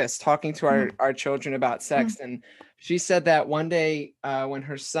actually talking to our children about sex. And she said that one day when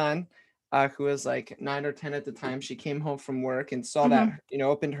her son, who was like 9 or 10 at the time, she came home from work and saw that, you know,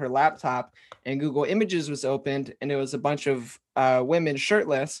 opened her laptop and Google Images was opened, and it was a bunch of women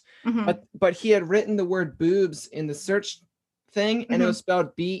shirtless, but he had written the word boobs in the search thing, and it was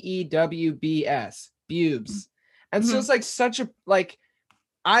spelled B-E-W-B-S, boobs. And so it's like such a, like,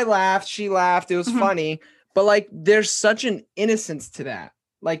 I laughed, she laughed, it was funny, but like, there's such an innocence to that.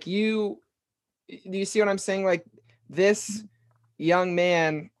 Like, do you see what I'm saying? Like, this young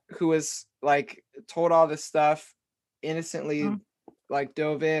man who was like told all this stuff innocently, like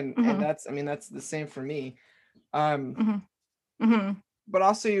dove in, and that's the same for me. But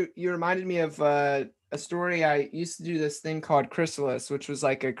also you reminded me of a story. I used to do this thing called Chrysalis, which was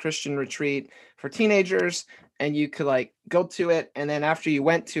like a Christian retreat for teenagers, and you could like go to it, and then after you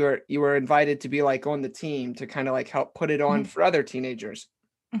went to it, you were invited to be like on the team to kind of like help put it on for other teenagers.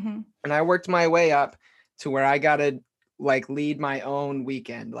 And I worked my way up to where I got to like lead my own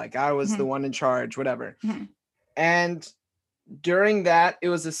weekend. Like, I was the one in charge, whatever. And during that, it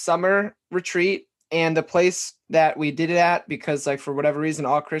was a summer retreat, and the place that we did it at, because like for whatever reason,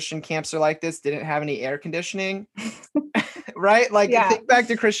 all Christian camps are like this, didn't have any air conditioning. Right? Like, think back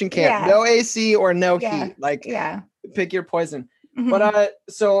to Christian camp, no AC or no heat, like pick your poison. But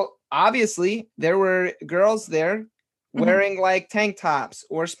so obviously there were girls there wearing like tank tops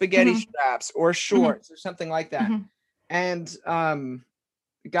or spaghetti straps or shorts or something like that. And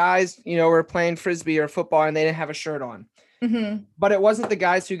guys, you know, were playing frisbee or football, and they didn't have a shirt on. But it wasn't the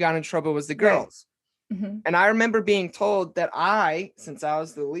guys who got in trouble, it was the girls. And I remember being told that I, since I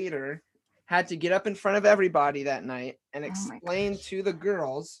was the leader, had to get up in front of everybody that night and explain to the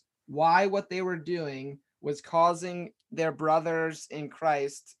girls why what they were doing was causing their brothers in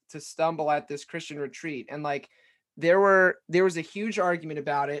Christ to stumble at this Christian retreat. And like, there was a huge argument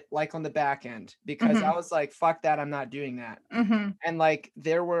about it, like on the back end, because I was like, fuck that, I'm not doing that. And like,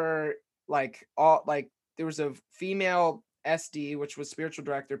 there were like there was a female SD, which was spiritual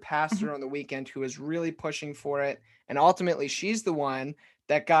director, pastor on the weekend, who was really pushing for it. And ultimately she's the one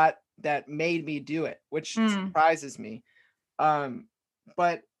that made me do it, which surprises me.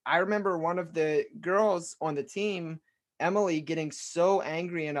 But I remember one of the girls on the team, Emily, getting so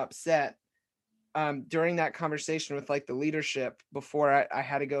angry and upset during that conversation with like the leadership before I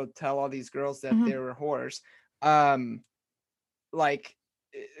had to go tell all these girls that they were whores. Like,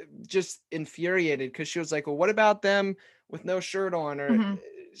 just infuriated, because she was like, well, what about them with no shirt on? Or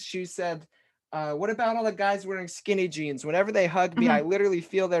she said, what about all the guys wearing skinny jeans? Whenever they hug me, I literally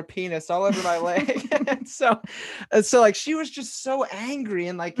feel their penis all over my leg. and so like, she was just so angry,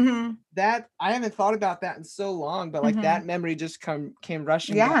 and like that, I haven't thought about that in so long, but like that memory just came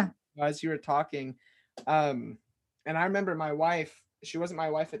rushing back as you were talking. And I remember my wife, she wasn't my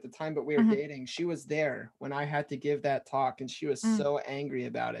wife at the time, but we were dating. She was there when I had to give that talk, and she was so angry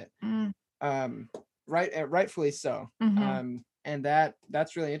about it. Rightfully so. And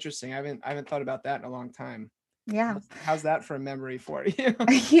that's really interesting. I haven't thought about that in a long time. How's that for a memory for you?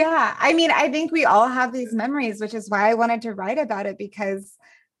 I mean, I think we all have these memories, which is why I wanted to write about it, because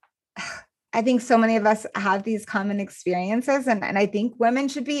I think so many of us have these common experiences, and I think women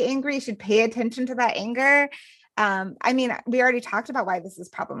should be angry, should pay attention to that anger. I mean, we already talked about why this is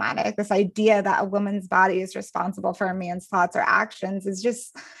problematic. This idea that a woman's body is responsible for a man's thoughts or actions is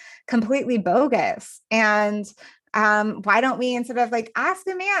just completely bogus. And why don't we, instead of like ask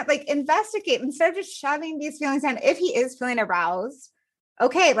a man, like investigate, instead of just shoving these feelings down, if he is feeling aroused,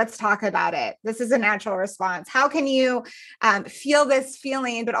 Okay, let's talk about it. This is a natural response. How can you feel this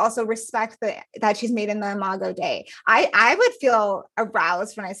feeling, but also respect that she's made in the Imago Dei? I would feel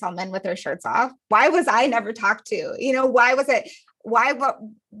aroused when I saw men with their shirts off. Why was I never talked to? Why was it?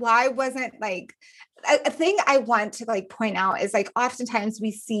 Why wasn't like a thing I want to like point out is like oftentimes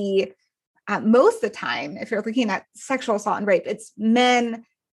we see most of the time, if you're looking at sexual assault and rape, it's men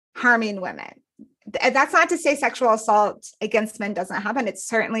harming women. That's not to say sexual assault against men doesn't happen. It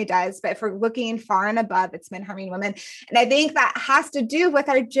certainly does. But if we're looking far and above, it's men harming women. And I think that has to do with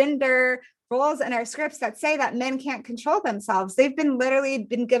our gender roles and our scripts that say that men can't control themselves. They've been literally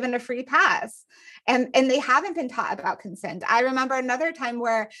been given a free pass. And they haven't been taught about consent. I remember another time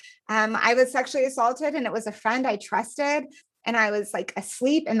where I was sexually assaulted and it was a friend I trusted. And I was like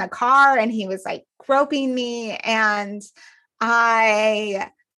asleep in the car and he was like groping me and I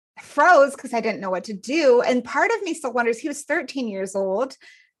froze because I didn't know what to do. And part of me still wonders, he was 13 years old.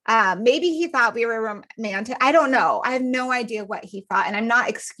 Maybe he thought we were romantic. I don't know. I have no idea what he thought. And I'm not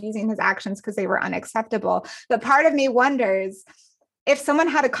excusing his actions because they were unacceptable. But part of me wonders if someone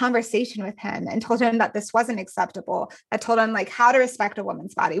had a conversation with him and told him that this wasn't acceptable, that told him like how to respect a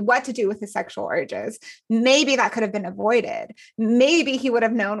woman's body, what to do with his sexual urges, maybe that could have been avoided. Maybe he would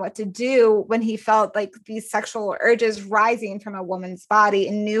have known what to do when he felt like these sexual urges rising from a woman's body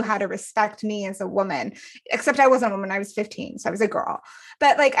and knew how to respect me as a woman, except I wasn't a woman. I was 15, so I was a girl.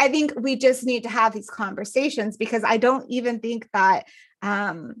 But like, I think we just need to have these conversations because I don't even think that,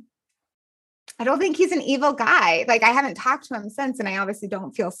 I don't think he's an evil guy. Like I haven't talked to him since and I obviously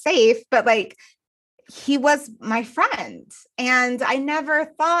don't feel safe, but like he was my friend and I never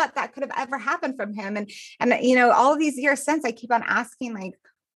thought that could have ever happened from him. And all of these years since I keep on asking like,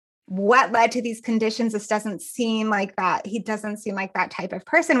 what led to these conditions? This doesn't seem like that. He doesn't seem like that type of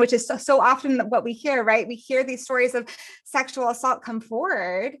person, which is so often what we hear, right? We hear these stories of sexual assault come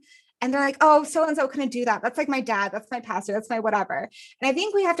forward and they're like, oh, so-and-so couldn't do that. That's like my dad. That's my pastor. That's my whatever. And I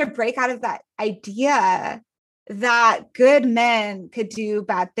think we have to break out of that idea that good men could do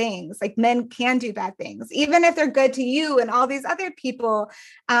bad things. Like men can do bad things, even if they're good to you and all these other people,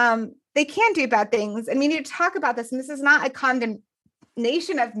 they can do bad things. And we need to talk about this. And this is not a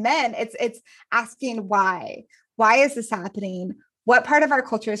condemnation of men. It's asking why is this happening? What part of our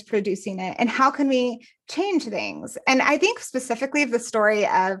culture is producing it? And how can we change things? And I think specifically of the story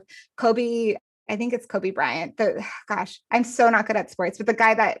of Kobe, I think it's Kobe Bryant. Gosh, I'm so not good at sports, but the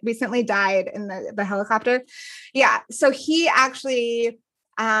guy that recently died in the helicopter. Yeah. So he actually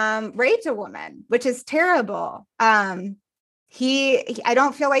raped a woman, which is terrible. I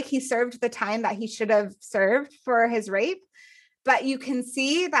don't feel like he served the time that he should have served for his rape, but you can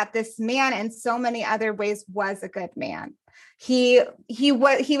see that this man in so many other ways was a good man. He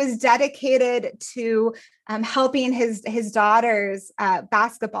was dedicated to helping his daughter's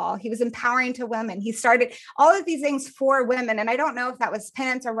basketball. He was empowering to women. He started all of these things for women. And I don't know if that was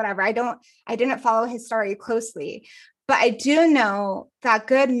penance or whatever. I didn't follow his story closely, but I do know that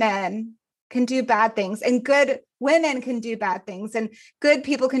good men can do bad things and good women can do bad things and good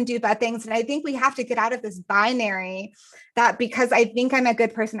people can do bad things. And I think we have to get out of this binary that because I think I'm a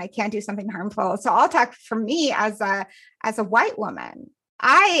good person, I can't do something harmful. So I'll talk for me as a white woman.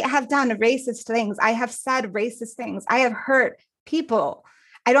 I have done racist things. I have said racist things. I have hurt people.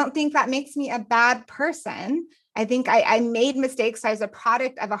 I don't think that makes me a bad person. I think I made mistakes. I was a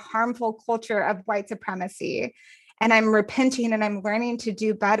product of a harmful culture of white supremacy. And I'm repenting and I'm learning to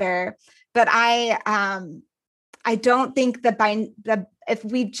do better. But I don't think if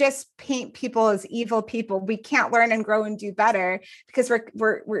we just paint people as evil people, we can't learn and grow and do better because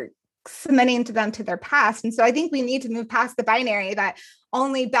we're submitting to them to their past. And so I think we need to move past the binary that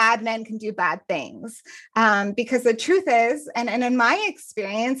only bad men can do bad things. Because the truth is, and in my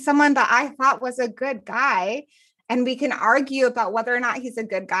experience, someone that I thought was a good guy, and we can argue about whether or not he's a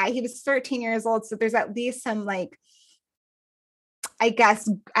good guy. He was 13 years old. So there's at least some I guess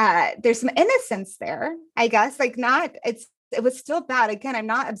there's some innocence there, I guess, it was still bad. Again, I'm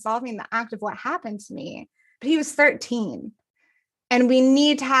not absolving the act of what happened to me, but he was 13 and we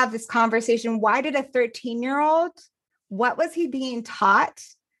need to have this conversation. Why did a 13-year-old, what was he being taught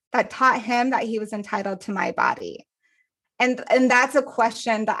that taught him that he was entitled to my body? And that's a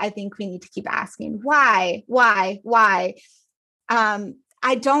question that I think we need to keep asking. Why? If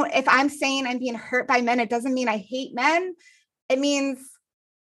I'm saying I'm being hurt by men, it doesn't mean I hate men. It means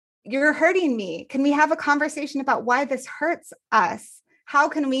you're hurting me. Can we have a conversation about why this hurts us? How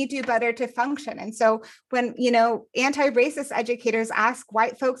can we do better to function? And so when, anti-racist educators ask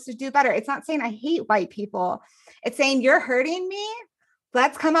white folks to do better, it's not saying I hate white people. It's saying you're hurting me.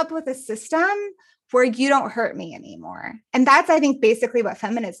 let's come up with a system where you don't hurt me anymore. And that's, I think, basically what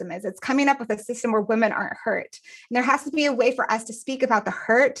feminism is. It's coming up with a system where women aren't hurt. And there has to be a way for us to speak about the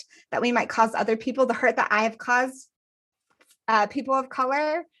hurt that we might cause other people, the hurt that I have caused people of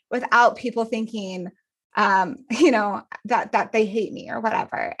color, without people thinking, that they hate me or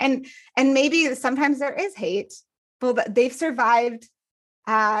whatever. And maybe sometimes there is hate, but they've survived.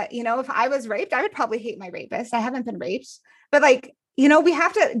 If I was raped, I would probably hate my rapist. I haven't been raped, but we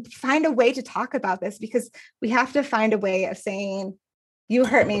have to find a way to talk about this, because we have to find a way of saying you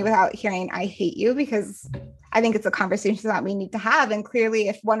hurt me without hearing I hate you, because I think it's a conversation that we need to have. And clearly,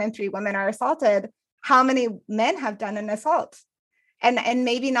 if 1 in 3 women are assaulted, how many men have done an assault? And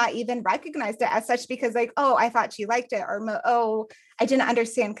maybe not even recognized it as such, because oh, I thought she liked it, or oh, I didn't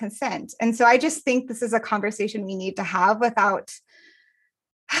understand consent. And so I just think this is a conversation we need to have with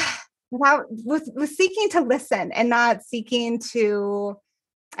seeking to listen, and not seeking to,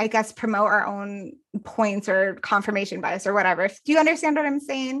 I guess, promote our own points or confirmation bias or whatever. Do you understand what I'm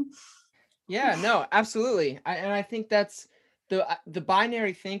saying? Yeah, no, absolutely. I think that's the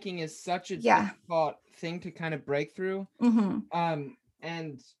binary thinking is such a difficult thing to kind of break through.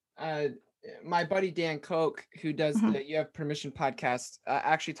 And my buddy Dan Koch, who does the You Have Permission podcast,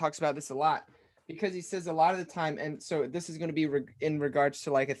 actually talks about this a lot, because he says a lot of the time, and so this is going to be in regards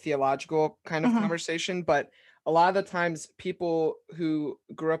to like a theological kind of conversation, but a lot of the times people who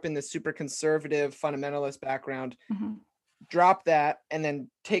grew up in the super conservative fundamentalist background drop that and then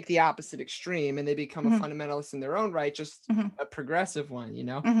take the opposite extreme, and they become a fundamentalist in their own right, just a progressive one,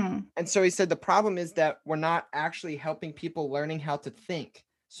 And so he said the problem is that we're not actually helping people learning how to think.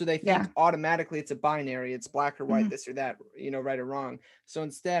 So they think automatically it's a binary, it's black or white, this or that, right or wrong. So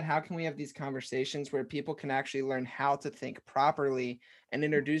instead, how can we have these conversations where people can actually learn how to think properly and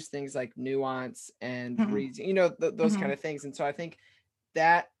introduce things like nuance and reason, those kind of things. And so I think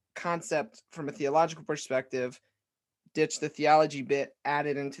that concept from a theological perspective, ditch the theology bit, add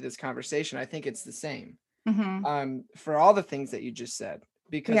it into this conversation. I think it's the same for all the things that you just said,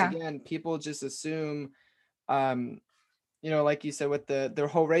 because again, people just assume, like you said with the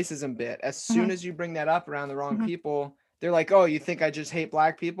whole racism bit, as soon as you bring that up around the wrong people, they're like, oh, you think I just hate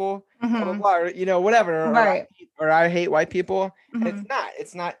black people, blah, blah, blah, or, whatever, right. or I hate white people. And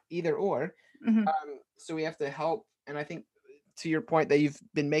it's not either or. So we have to help. And I think to your point that you've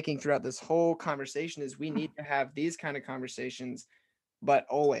been making throughout this whole conversation is we need to have these kind of conversations, but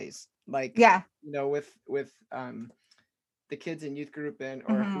always with the kids in youth group and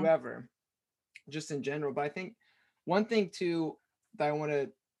or whoever, just in general. But I think one thing too that I want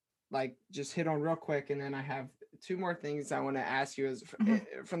to just hit on real quick, and then I have 2 more things I want to ask you is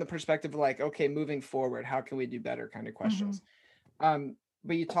from the perspective of okay, moving forward, how can we do better kind of questions. But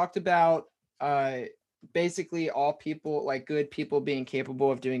you talked about basically all people, good people, being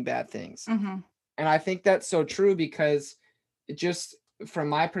capable of doing bad things. And I think that's so true, because just from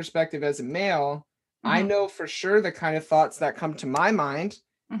my perspective as a male, I know for sure the kind of thoughts that come to my mind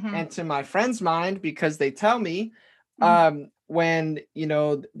and to my friend's mind, because they tell me when,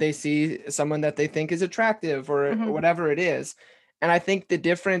 they see someone that they think is attractive or whatever it is. And I think the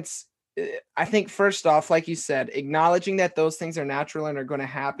difference, first off, like you said, acknowledging that those things are natural and are going to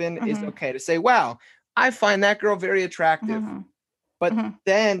happen is okay to say, wow, I find that girl very attractive. But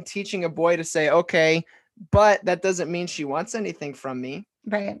then teaching a boy to say, okay, but that doesn't mean she wants anything from me.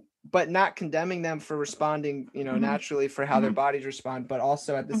 Right. But not condemning them for responding, naturally for how their bodies respond, but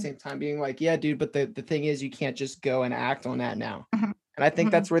also at the same time being like, yeah, dude, but the thing is, you can't just go and act on that now. And I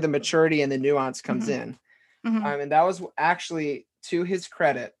think that's where the maturity and the nuance comes in. And that was actually to his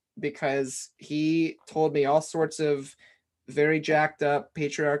credit, because he told me all sorts of very jacked up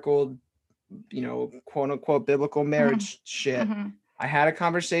patriarchal, quote unquote biblical marriage shit. I had a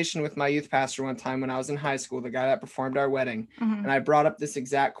conversation with my youth pastor one time when I was in high school, the guy that performed our wedding. And I brought up this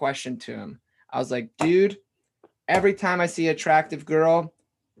exact question to him. I was like, dude, every time I see an attractive girl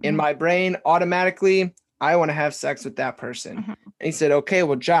in my brain, automatically, I want to have sex with that person. And he said, okay,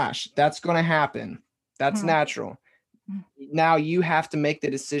 well, Josh, that's going to happen. That's natural. Now you have to make the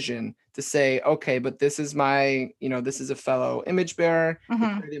decision to say, okay, but this is this is a fellow image bearer,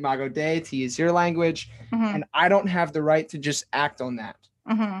 the Imago Dei, to use your language, and I don't have the right to just act on that.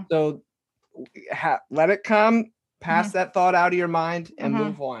 So let it come, pass that thought out of your mind, and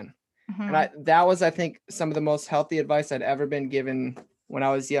move on. And that was, I think, some of the most healthy advice I'd ever been given when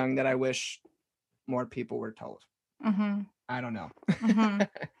I was young, that I wish more people were told. I don't know.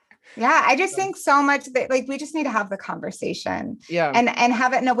 Yeah, I just think so much that we just need to have the conversation, and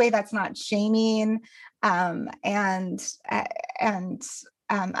have it in a way that's not shaming, and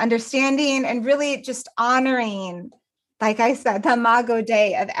understanding, and really just honoring like I said, the imago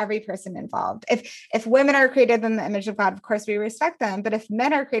Dei of every person involved. If women are created in the image of God, of course we respect them. But if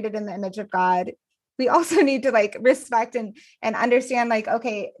men are created in the image of God, we also need to like respect and understand, like,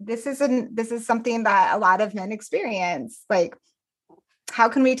 okay, this is something that a lot of men experience. Like, how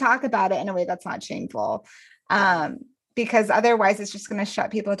can we talk about it in a way that's not shameful? Because otherwise it's just going to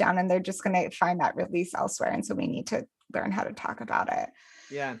shut people down and they're just going to find that release elsewhere. And so we need to learn how to talk about it.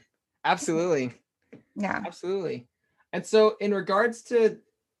 Yeah, absolutely. Yeah. Absolutely. And so in regards to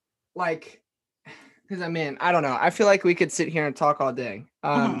like, because I mean, I don't know, I feel like we could sit here and talk all day.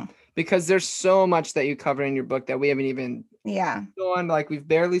 Because there's so much that you cover in your book that we haven't even gone, like we've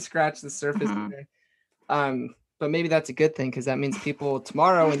barely scratched the surface there. But maybe that's a good thing, because that means people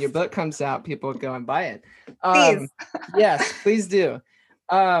tomorrow when your book comes out, people go and buy it. Please. Yes, please do.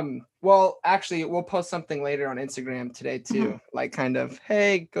 Well, actually, we'll post something later on Instagram today too, like kind of,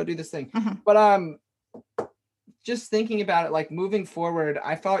 hey, go do this thing. But just thinking about it, like moving forward,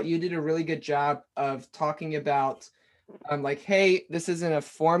 I thought you did a really good job of talking about like, hey, this isn't a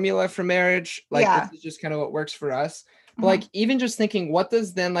formula for marriage. Like this is just kind of what works for us. But like even just thinking, what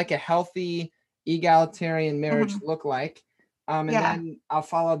does then like a healthy egalitarian marriage look like? And then I'll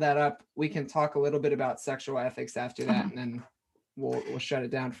follow that up. We can talk a little bit about sexual ethics after that, and then we'll shut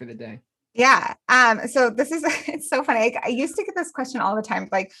it down for the day. Yeah. So this is, it's so funny. I used to get this question all the time.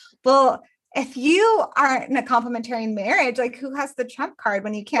 Like, well, if you aren't in a complementarian marriage, like who has the trump card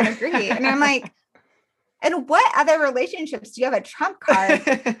when you can't agree? And I'm like, and what other relationships do you have a trump card?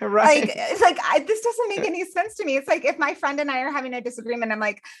 Right. Like, it's like, this doesn't make any sense to me. It's like, if my friend and I are having a disagreement, I'm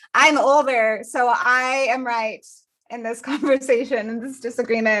like, I'm older, so I am right in this conversation and this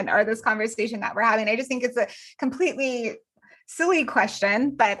disagreement or this conversation that we're having. I just think it's a completely silly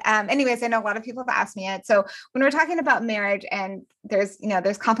question. But anyways, I know a lot of people have asked me it. So when we're talking about marriage, and there's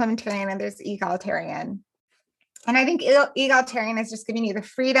complementarian and there's egalitarian. And I think egalitarian is just giving you the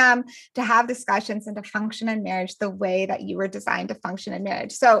freedom to have discussions and to function in marriage the way that you were designed to function in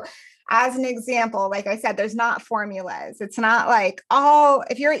marriage. So as an example, like I said, there's not formulas. It's not like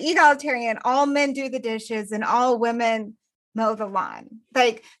if you're egalitarian, all men do the dishes and all women mow the lawn.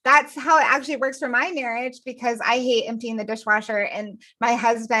 Like that's how it actually works for my marriage, because I hate emptying the dishwasher and my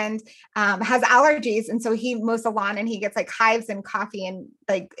husband has allergies. And so he mows the lawn and he gets like hives and coffee and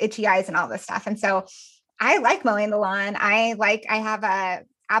like itchy eyes and all this stuff. And so I like mowing the lawn. I have a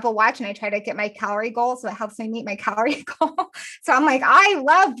Apple Watch and I try to get my calorie goal. So it helps me meet my calorie goal. So I'm like, I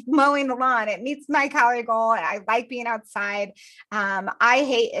love mowing the lawn. It meets my calorie goal. I like being outside. I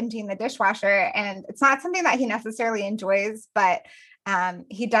hate emptying the dishwasher, and it's not something that he necessarily enjoys, but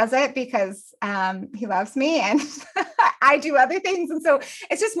he does it because he loves me and I do other things. And so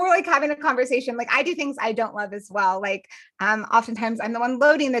it's just more like having a conversation. Like I do things I don't love as well. Like oftentimes I'm the one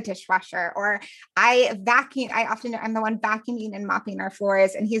loading the dishwasher, or I'm the one vacuuming and mopping our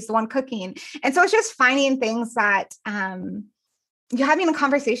floors and he's the one cooking. And so it's just finding things that you're having a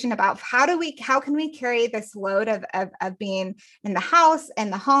conversation about how can we carry this load of being in the house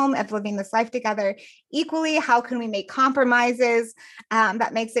and the home, of living this life together equally? How can we make compromises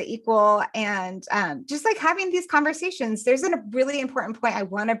that makes it equal? And just like having these conversations. There's a really important point I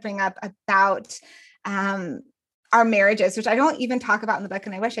want to bring up about our marriages, which I don't even talk about in the book,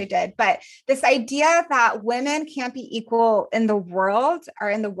 and I wish I did, but this idea that women can't be equal in the world or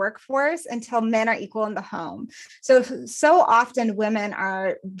in the workforce until men are equal in the home. So often women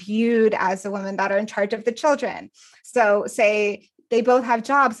are viewed as the women that are in charge of the children. So say they both have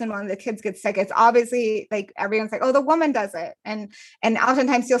jobs and one of the kids gets sick, it's obviously like everyone's like, oh, the woman does it. And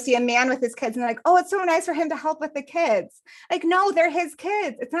oftentimes you'll see a man with his kids and they're like, oh, it's so nice for him to help with the kids. Like, no, they're his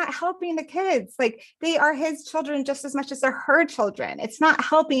kids. It's not helping the kids. Like they are his children just as much as they're her children. It's not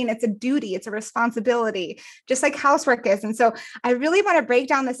helping. It's a duty. It's a responsibility, just like housework is. And so I really want to break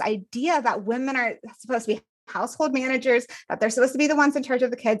down this idea that women are supposed to be household managers, that they're supposed to be the ones in charge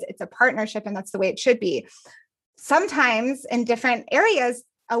of the kids. It's a partnership, and that's the way it should be. Sometimes in different areas,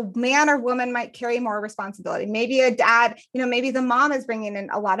 a man or woman might carry more responsibility. Maybe a dad, maybe the mom is bringing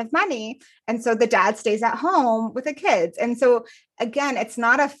in a lot of money. And so the dad stays at home with the kids. And so again, it's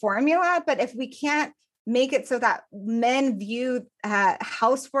not a formula, but if we can't make it so that men view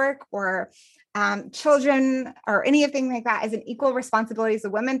housework or children or anything like that as an equal responsibility as the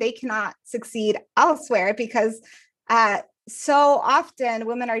women, they cannot succeed elsewhere, because so often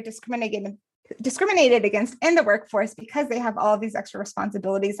women are discriminated against in the workforce because they have all of these extra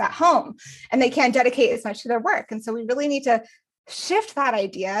responsibilities at home and they can't dedicate as much to their work. And so we really need to shift that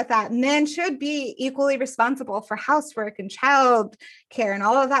idea that men should be equally responsible for housework and child care and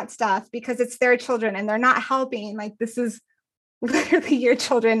all of that stuff, because it's their children and they're not helping. Like this is literally your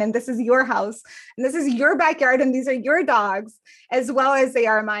children, and this is your house, and this is your backyard, and these are your dogs as well as they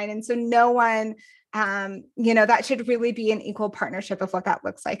are mine. And so no one, that should really be an equal partnership of what that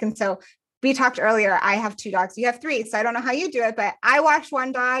looks like. And so we talked earlier, I have 2 dogs, you have 3. So I don't know how you do it, but I wash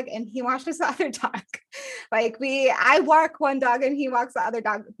one dog and he washes the other dog. I walk one dog and he walks the other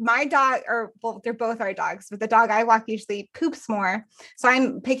dog. My dog, they're both our dogs, but the dog I walk usually poops more. So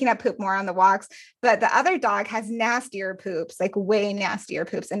I'm picking up poop more on the walks, but the other dog has nastier poops, like way nastier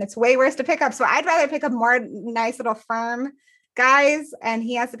poops. And it's way worse to pick up. So I'd rather pick up more nice little firm guys. And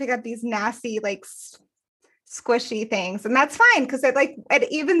he has to pick up these nasty, like squishy things, and that's fine because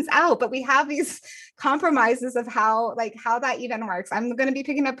it evens out. But we have these compromises of how that even works. I'm going to be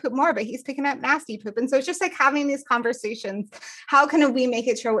picking up poop more, but he's picking up nasty poop. And so it's just like having these conversations. How can we make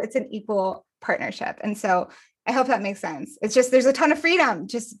it sure it's an equal partnership? And so I hope that makes sense. It's just there's a ton of freedom,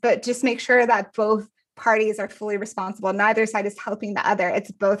 but just make sure that both parties are fully responsible. Neither side is helping the other.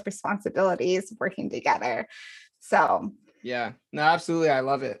 It's both responsibilities working together. So yeah, no, absolutely. I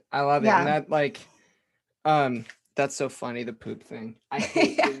love it. And that that's so funny, the poop thing. I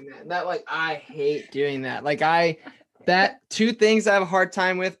hate doing that. I hate doing that. That 2 things I have a hard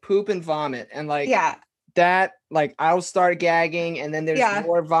time with: poop and vomit. And I'll start gagging and then there's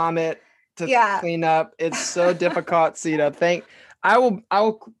more vomit to clean up. It's so difficult, Sita. I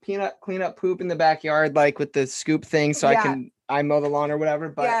will clean up poop in the backyard, with the scoop thing, so I mow the lawn or whatever.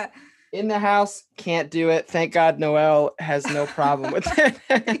 But in the house, can't do it. Thank God Noelle has no problem with it.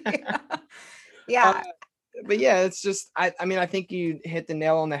 But yeah, it's just, I think you hit the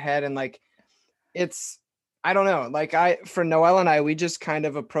nail on the head. And I don't know, for Noelle and I, we just kind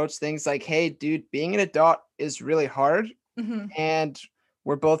of approach things like, hey, dude, being an adult is really hard. Mm-hmm. And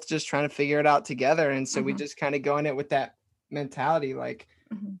we're both just trying to figure it out together. And so we just kind of go in it with that mentality.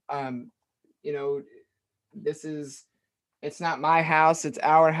 It's not my house, it's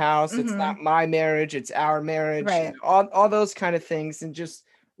our house. It's not my marriage, it's our marriage. Right. All those kind of things. And just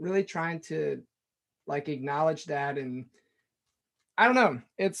really trying to acknowledge that. And I don't know,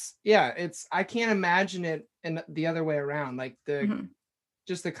 I can't imagine it in the other way around.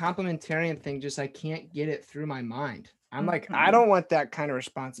 Just the complementarian thing, I can't get it through my mind. I'm I don't want that kind of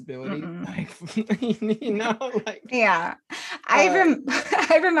responsibility.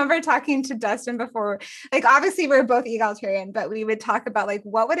 I remember talking to Dustin before, obviously we're both egalitarian, but we would talk about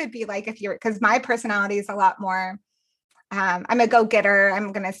what would it be like if because my personality is a lot more, I'm a go-getter.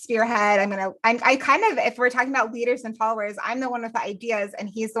 I'm going to spearhead. I kind of, if we're talking about leaders and followers, I'm the one with the ideas and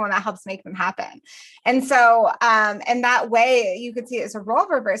he's the one that helps make them happen. And so, in that way you could see it as a role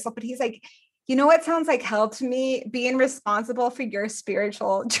reversal, but he's like, you know what sounds like hell to me? Being responsible for your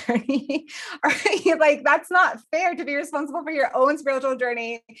spiritual journey. That's not fair to be responsible for your own spiritual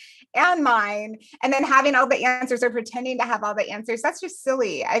journey and mine. And then having all the answers or pretending to have all the answers. That's just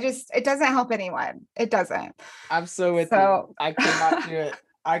silly. It doesn't help anyone. It doesn't. I'm so with you. I could not do it.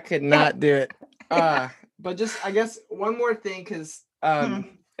 I could not do it. But just, I guess one more thing, because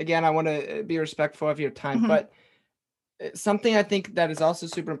again, I want to be respectful of your time, but something I think that is also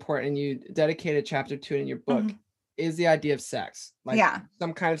super important, and you dedicated chapter 2 in your book, is the idea of sex,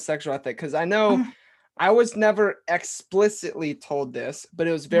 some kind of sexual ethic. Because I know I was never explicitly told this, but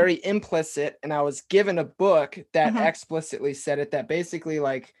it was very implicit, and I was given a book that explicitly said it. That basically,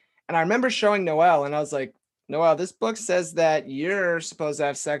 and I remember showing Noelle, and I was like, Noelle, this book says that you're supposed to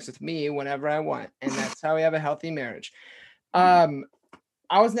have sex with me whenever I want, and that's how we have a healthy marriage.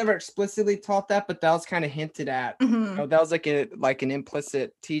 I was never explicitly taught that, but that was kind of hinted at. That was an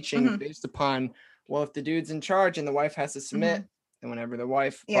implicit teaching based upon, well, if the dude's in charge and the wife has to submit, then whenever the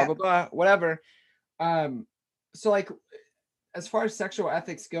wife, blah, blah, blah, whatever. So as far as sexual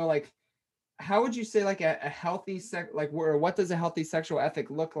ethics go, how would you say a healthy what does a healthy sexual ethic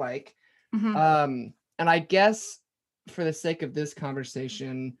look like? And I guess for the sake of this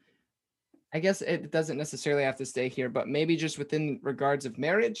conversation, I guess it doesn't necessarily have to stay here, but maybe just within regards of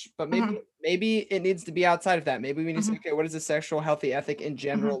marriage, but maybe it needs to be outside of that. Maybe we need to say, okay, what does a sexual healthy ethic in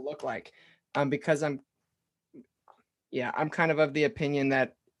general look like? Because I'm kind of the opinion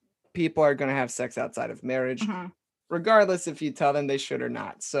that people are going to have sex outside of marriage, regardless if you tell them they should or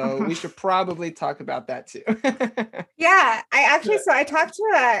not. So we should probably talk about that too. I talked to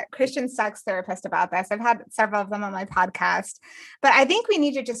a Christian sex therapist about this. I've had several of them on my podcast, but I think we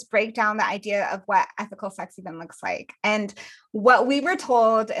need to just break down the idea of what ethical sex even looks like. And what we were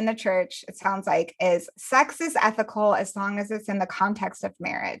told in the church, it sounds like, is sex is ethical as long as it's in the context of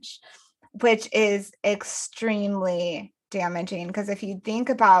marriage, which is extremely damaging, because if you think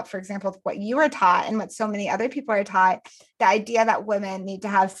about, for example, what you were taught and what so many other people are taught, the idea that women need to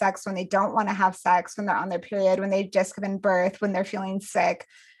have sex when they don't want to have sex, when they're on their period, when they've just given birth, when they're feeling sick,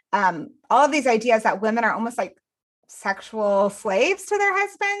 all of these ideas that women are almost like sexual slaves to their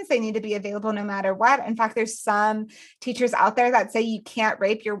husbands. They need to be available no matter what. In fact, there's some teachers out there that say you can't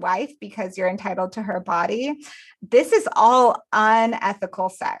rape your wife because you're entitled to her body. This is all unethical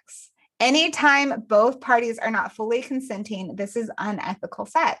sex. Anytime both parties are not fully consenting, this is unethical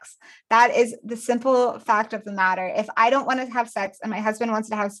sex. That is the simple fact of the matter. If I don't want to have sex and my husband wants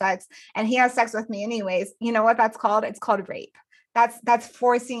to have sex and he has sex with me anyways, you know what that's called? It's called rape. That's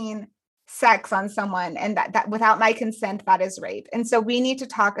forcing sex on someone, and that without my consent, that is rape. And so we need to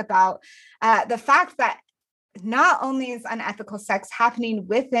talk about the fact that not only is unethical sex happening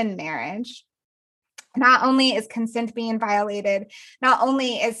within marriage, not only is consent being violated, not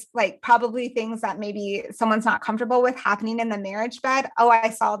only is like probably things that maybe someone's not comfortable with happening in the marriage bed. Oh, I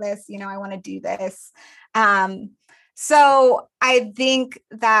saw this, I want to do this. So I think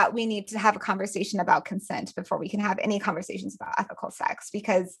that we need to have a conversation about consent before we can have any conversations about ethical sex,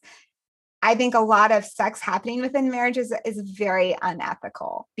 because I think a lot of sex happening within marriages is very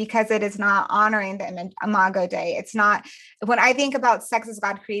unethical because it is not honoring the Imago Dei. It's not, when I think about sex as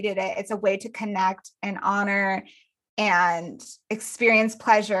God created it, it's a way to connect and honor and experience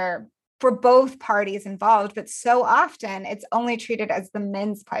pleasure for both parties involved. But so often it's only treated as the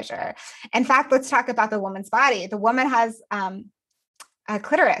men's pleasure. In fact, let's talk about the woman's body. The woman has a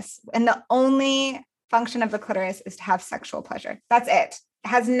clitoris, and the only function of the clitoris is to have sexual pleasure. That's it.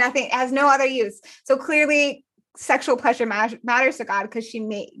 Has nothing, has no other use. So clearly sexual pleasure matters to God, because she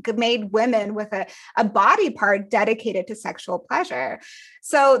made women with a body part dedicated to sexual pleasure.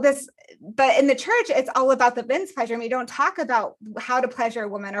 But in the church, it's all about the men's pleasure. And we don't talk about how to pleasure a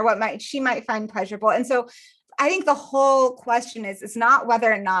woman or what she might find pleasurable. And so I think the whole question is, it's not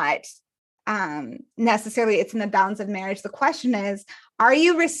whether or not necessarily it's in the bounds of marriage. The question is, are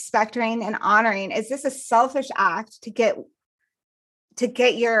you respecting and honoring? Is this a selfish act to get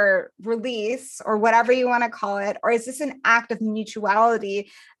your release, or whatever you want to call it? Or is this an act of mutuality,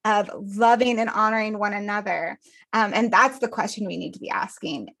 of loving and honoring one another? And that's the question we need to be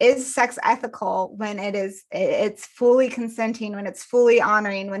asking. Is sex ethical when it's fully consenting, when it's fully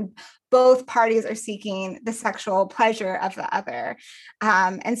honoring, when both parties are seeking the sexual pleasure of the other?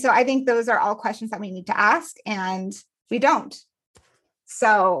 And so I think those are all questions that we need to ask, and we don't.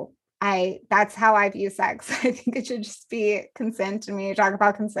 So that's how I view sex. I think it should just be consent. And we talk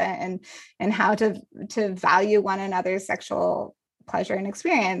about consent and how to value one another's sexual pleasure and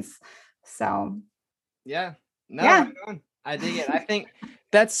experience. So yeah, I dig it. I think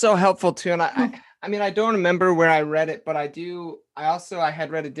that's so helpful too. And I mean, I don't remember where I read it, but I had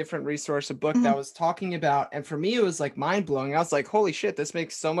read a different resource, a book that was talking about, and for me, it was like mind blowing. I was like, holy shit, this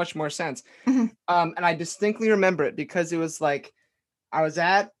makes so much more sense. And I distinctly remember it because it was like,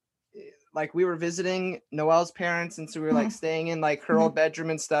 we were visiting Noelle's parents. And so we were like staying in like her old bedroom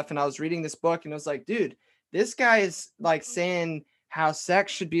and stuff. And I was reading this book, and I was like, dude, this guy is like saying how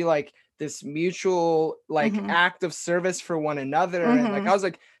sex should be like this mutual, like act of service for one another. And like, I was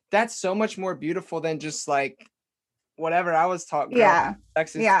like, that's so much more beautiful than just like whatever I was taught. Yeah.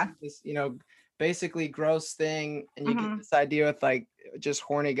 Sex is this, basically gross thing. And you get this idea with like just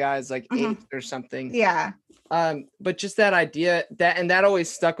horny guys, like 8 or something. Yeah. But just that idea that always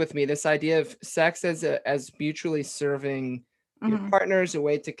stuck with me, this idea of sex as mutually serving your partners, a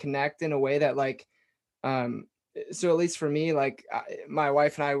way to connect in a way that like, so at least for me, like my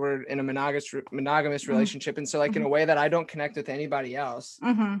wife and I were in a monogamous relationship. And so like in a way that I don't connect with anybody else,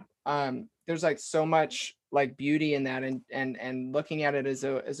 there's like so much like beauty in that, and looking at it as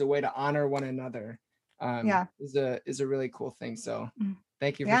a way to honor one another, is a really cool thing. So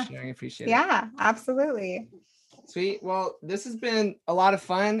thank you for sharing. I appreciate it. Yeah, absolutely. Sweet. Well, this has been a lot of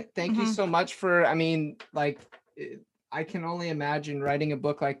fun. Thank you so much for, I can only imagine writing a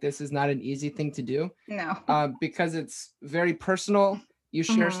book like this is not an easy thing to do. No. Because it's very personal. You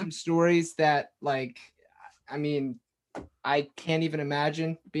share some stories that like, I can't even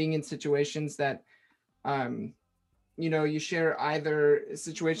imagine being in situations that, you share either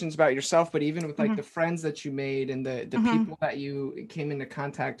situations about yourself, but even with like the friends that you made and the people that you came into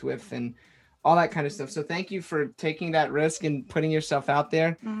contact with and all that kind of stuff. So thank you for taking that risk and putting yourself out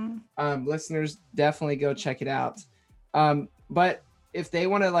there. Listeners, definitely go check it out. But if they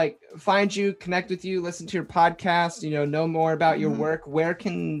want to like find you, connect with you, listen to your podcast, know more about your work, where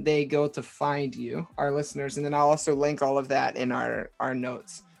can they go to find you, our listeners? And then I'll also link all of that in our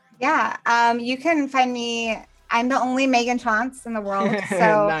notes. Yeah. You can find me I'm the only Megan Chance in the world.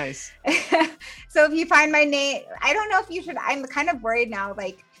 So Nice. so if you find my name, I don't know if you should, I'm kind of worried now,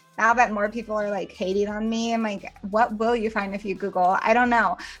 like now that more people are like hating on me, I'm like, what will you find if you Google? I don't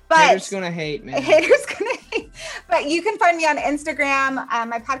know. But haters gonna hate, man. Haters gonna hate. But you can find me on Instagram.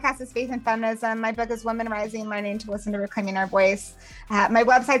 My podcast is Faith and Feminism. My book is Women Rising, Learning to Listen to Reclaiming Our Voice. My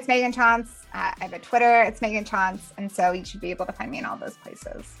website's Megan Chance. I have a Twitter, it's Megan Chance. And so you should be able to find me in all those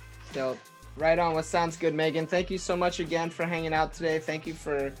places. Dope. Right on. Well, sounds good, Megan. Thank you so much again for hanging out today. Thank you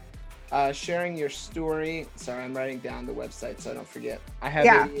for sharing your story. Sorry, I'm writing down the website so I don't forget. I have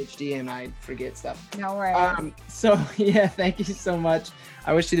ADHD and I forget stuff. No worries. So yeah, thank you so much.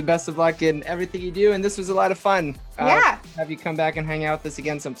 I wish you the best of luck in everything you do. And this was a lot of fun. Have you come back and hang out with us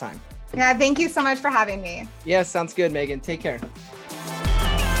again sometime. Yeah, thank you so much for having me. Yeah, sounds good, Megan. Take care.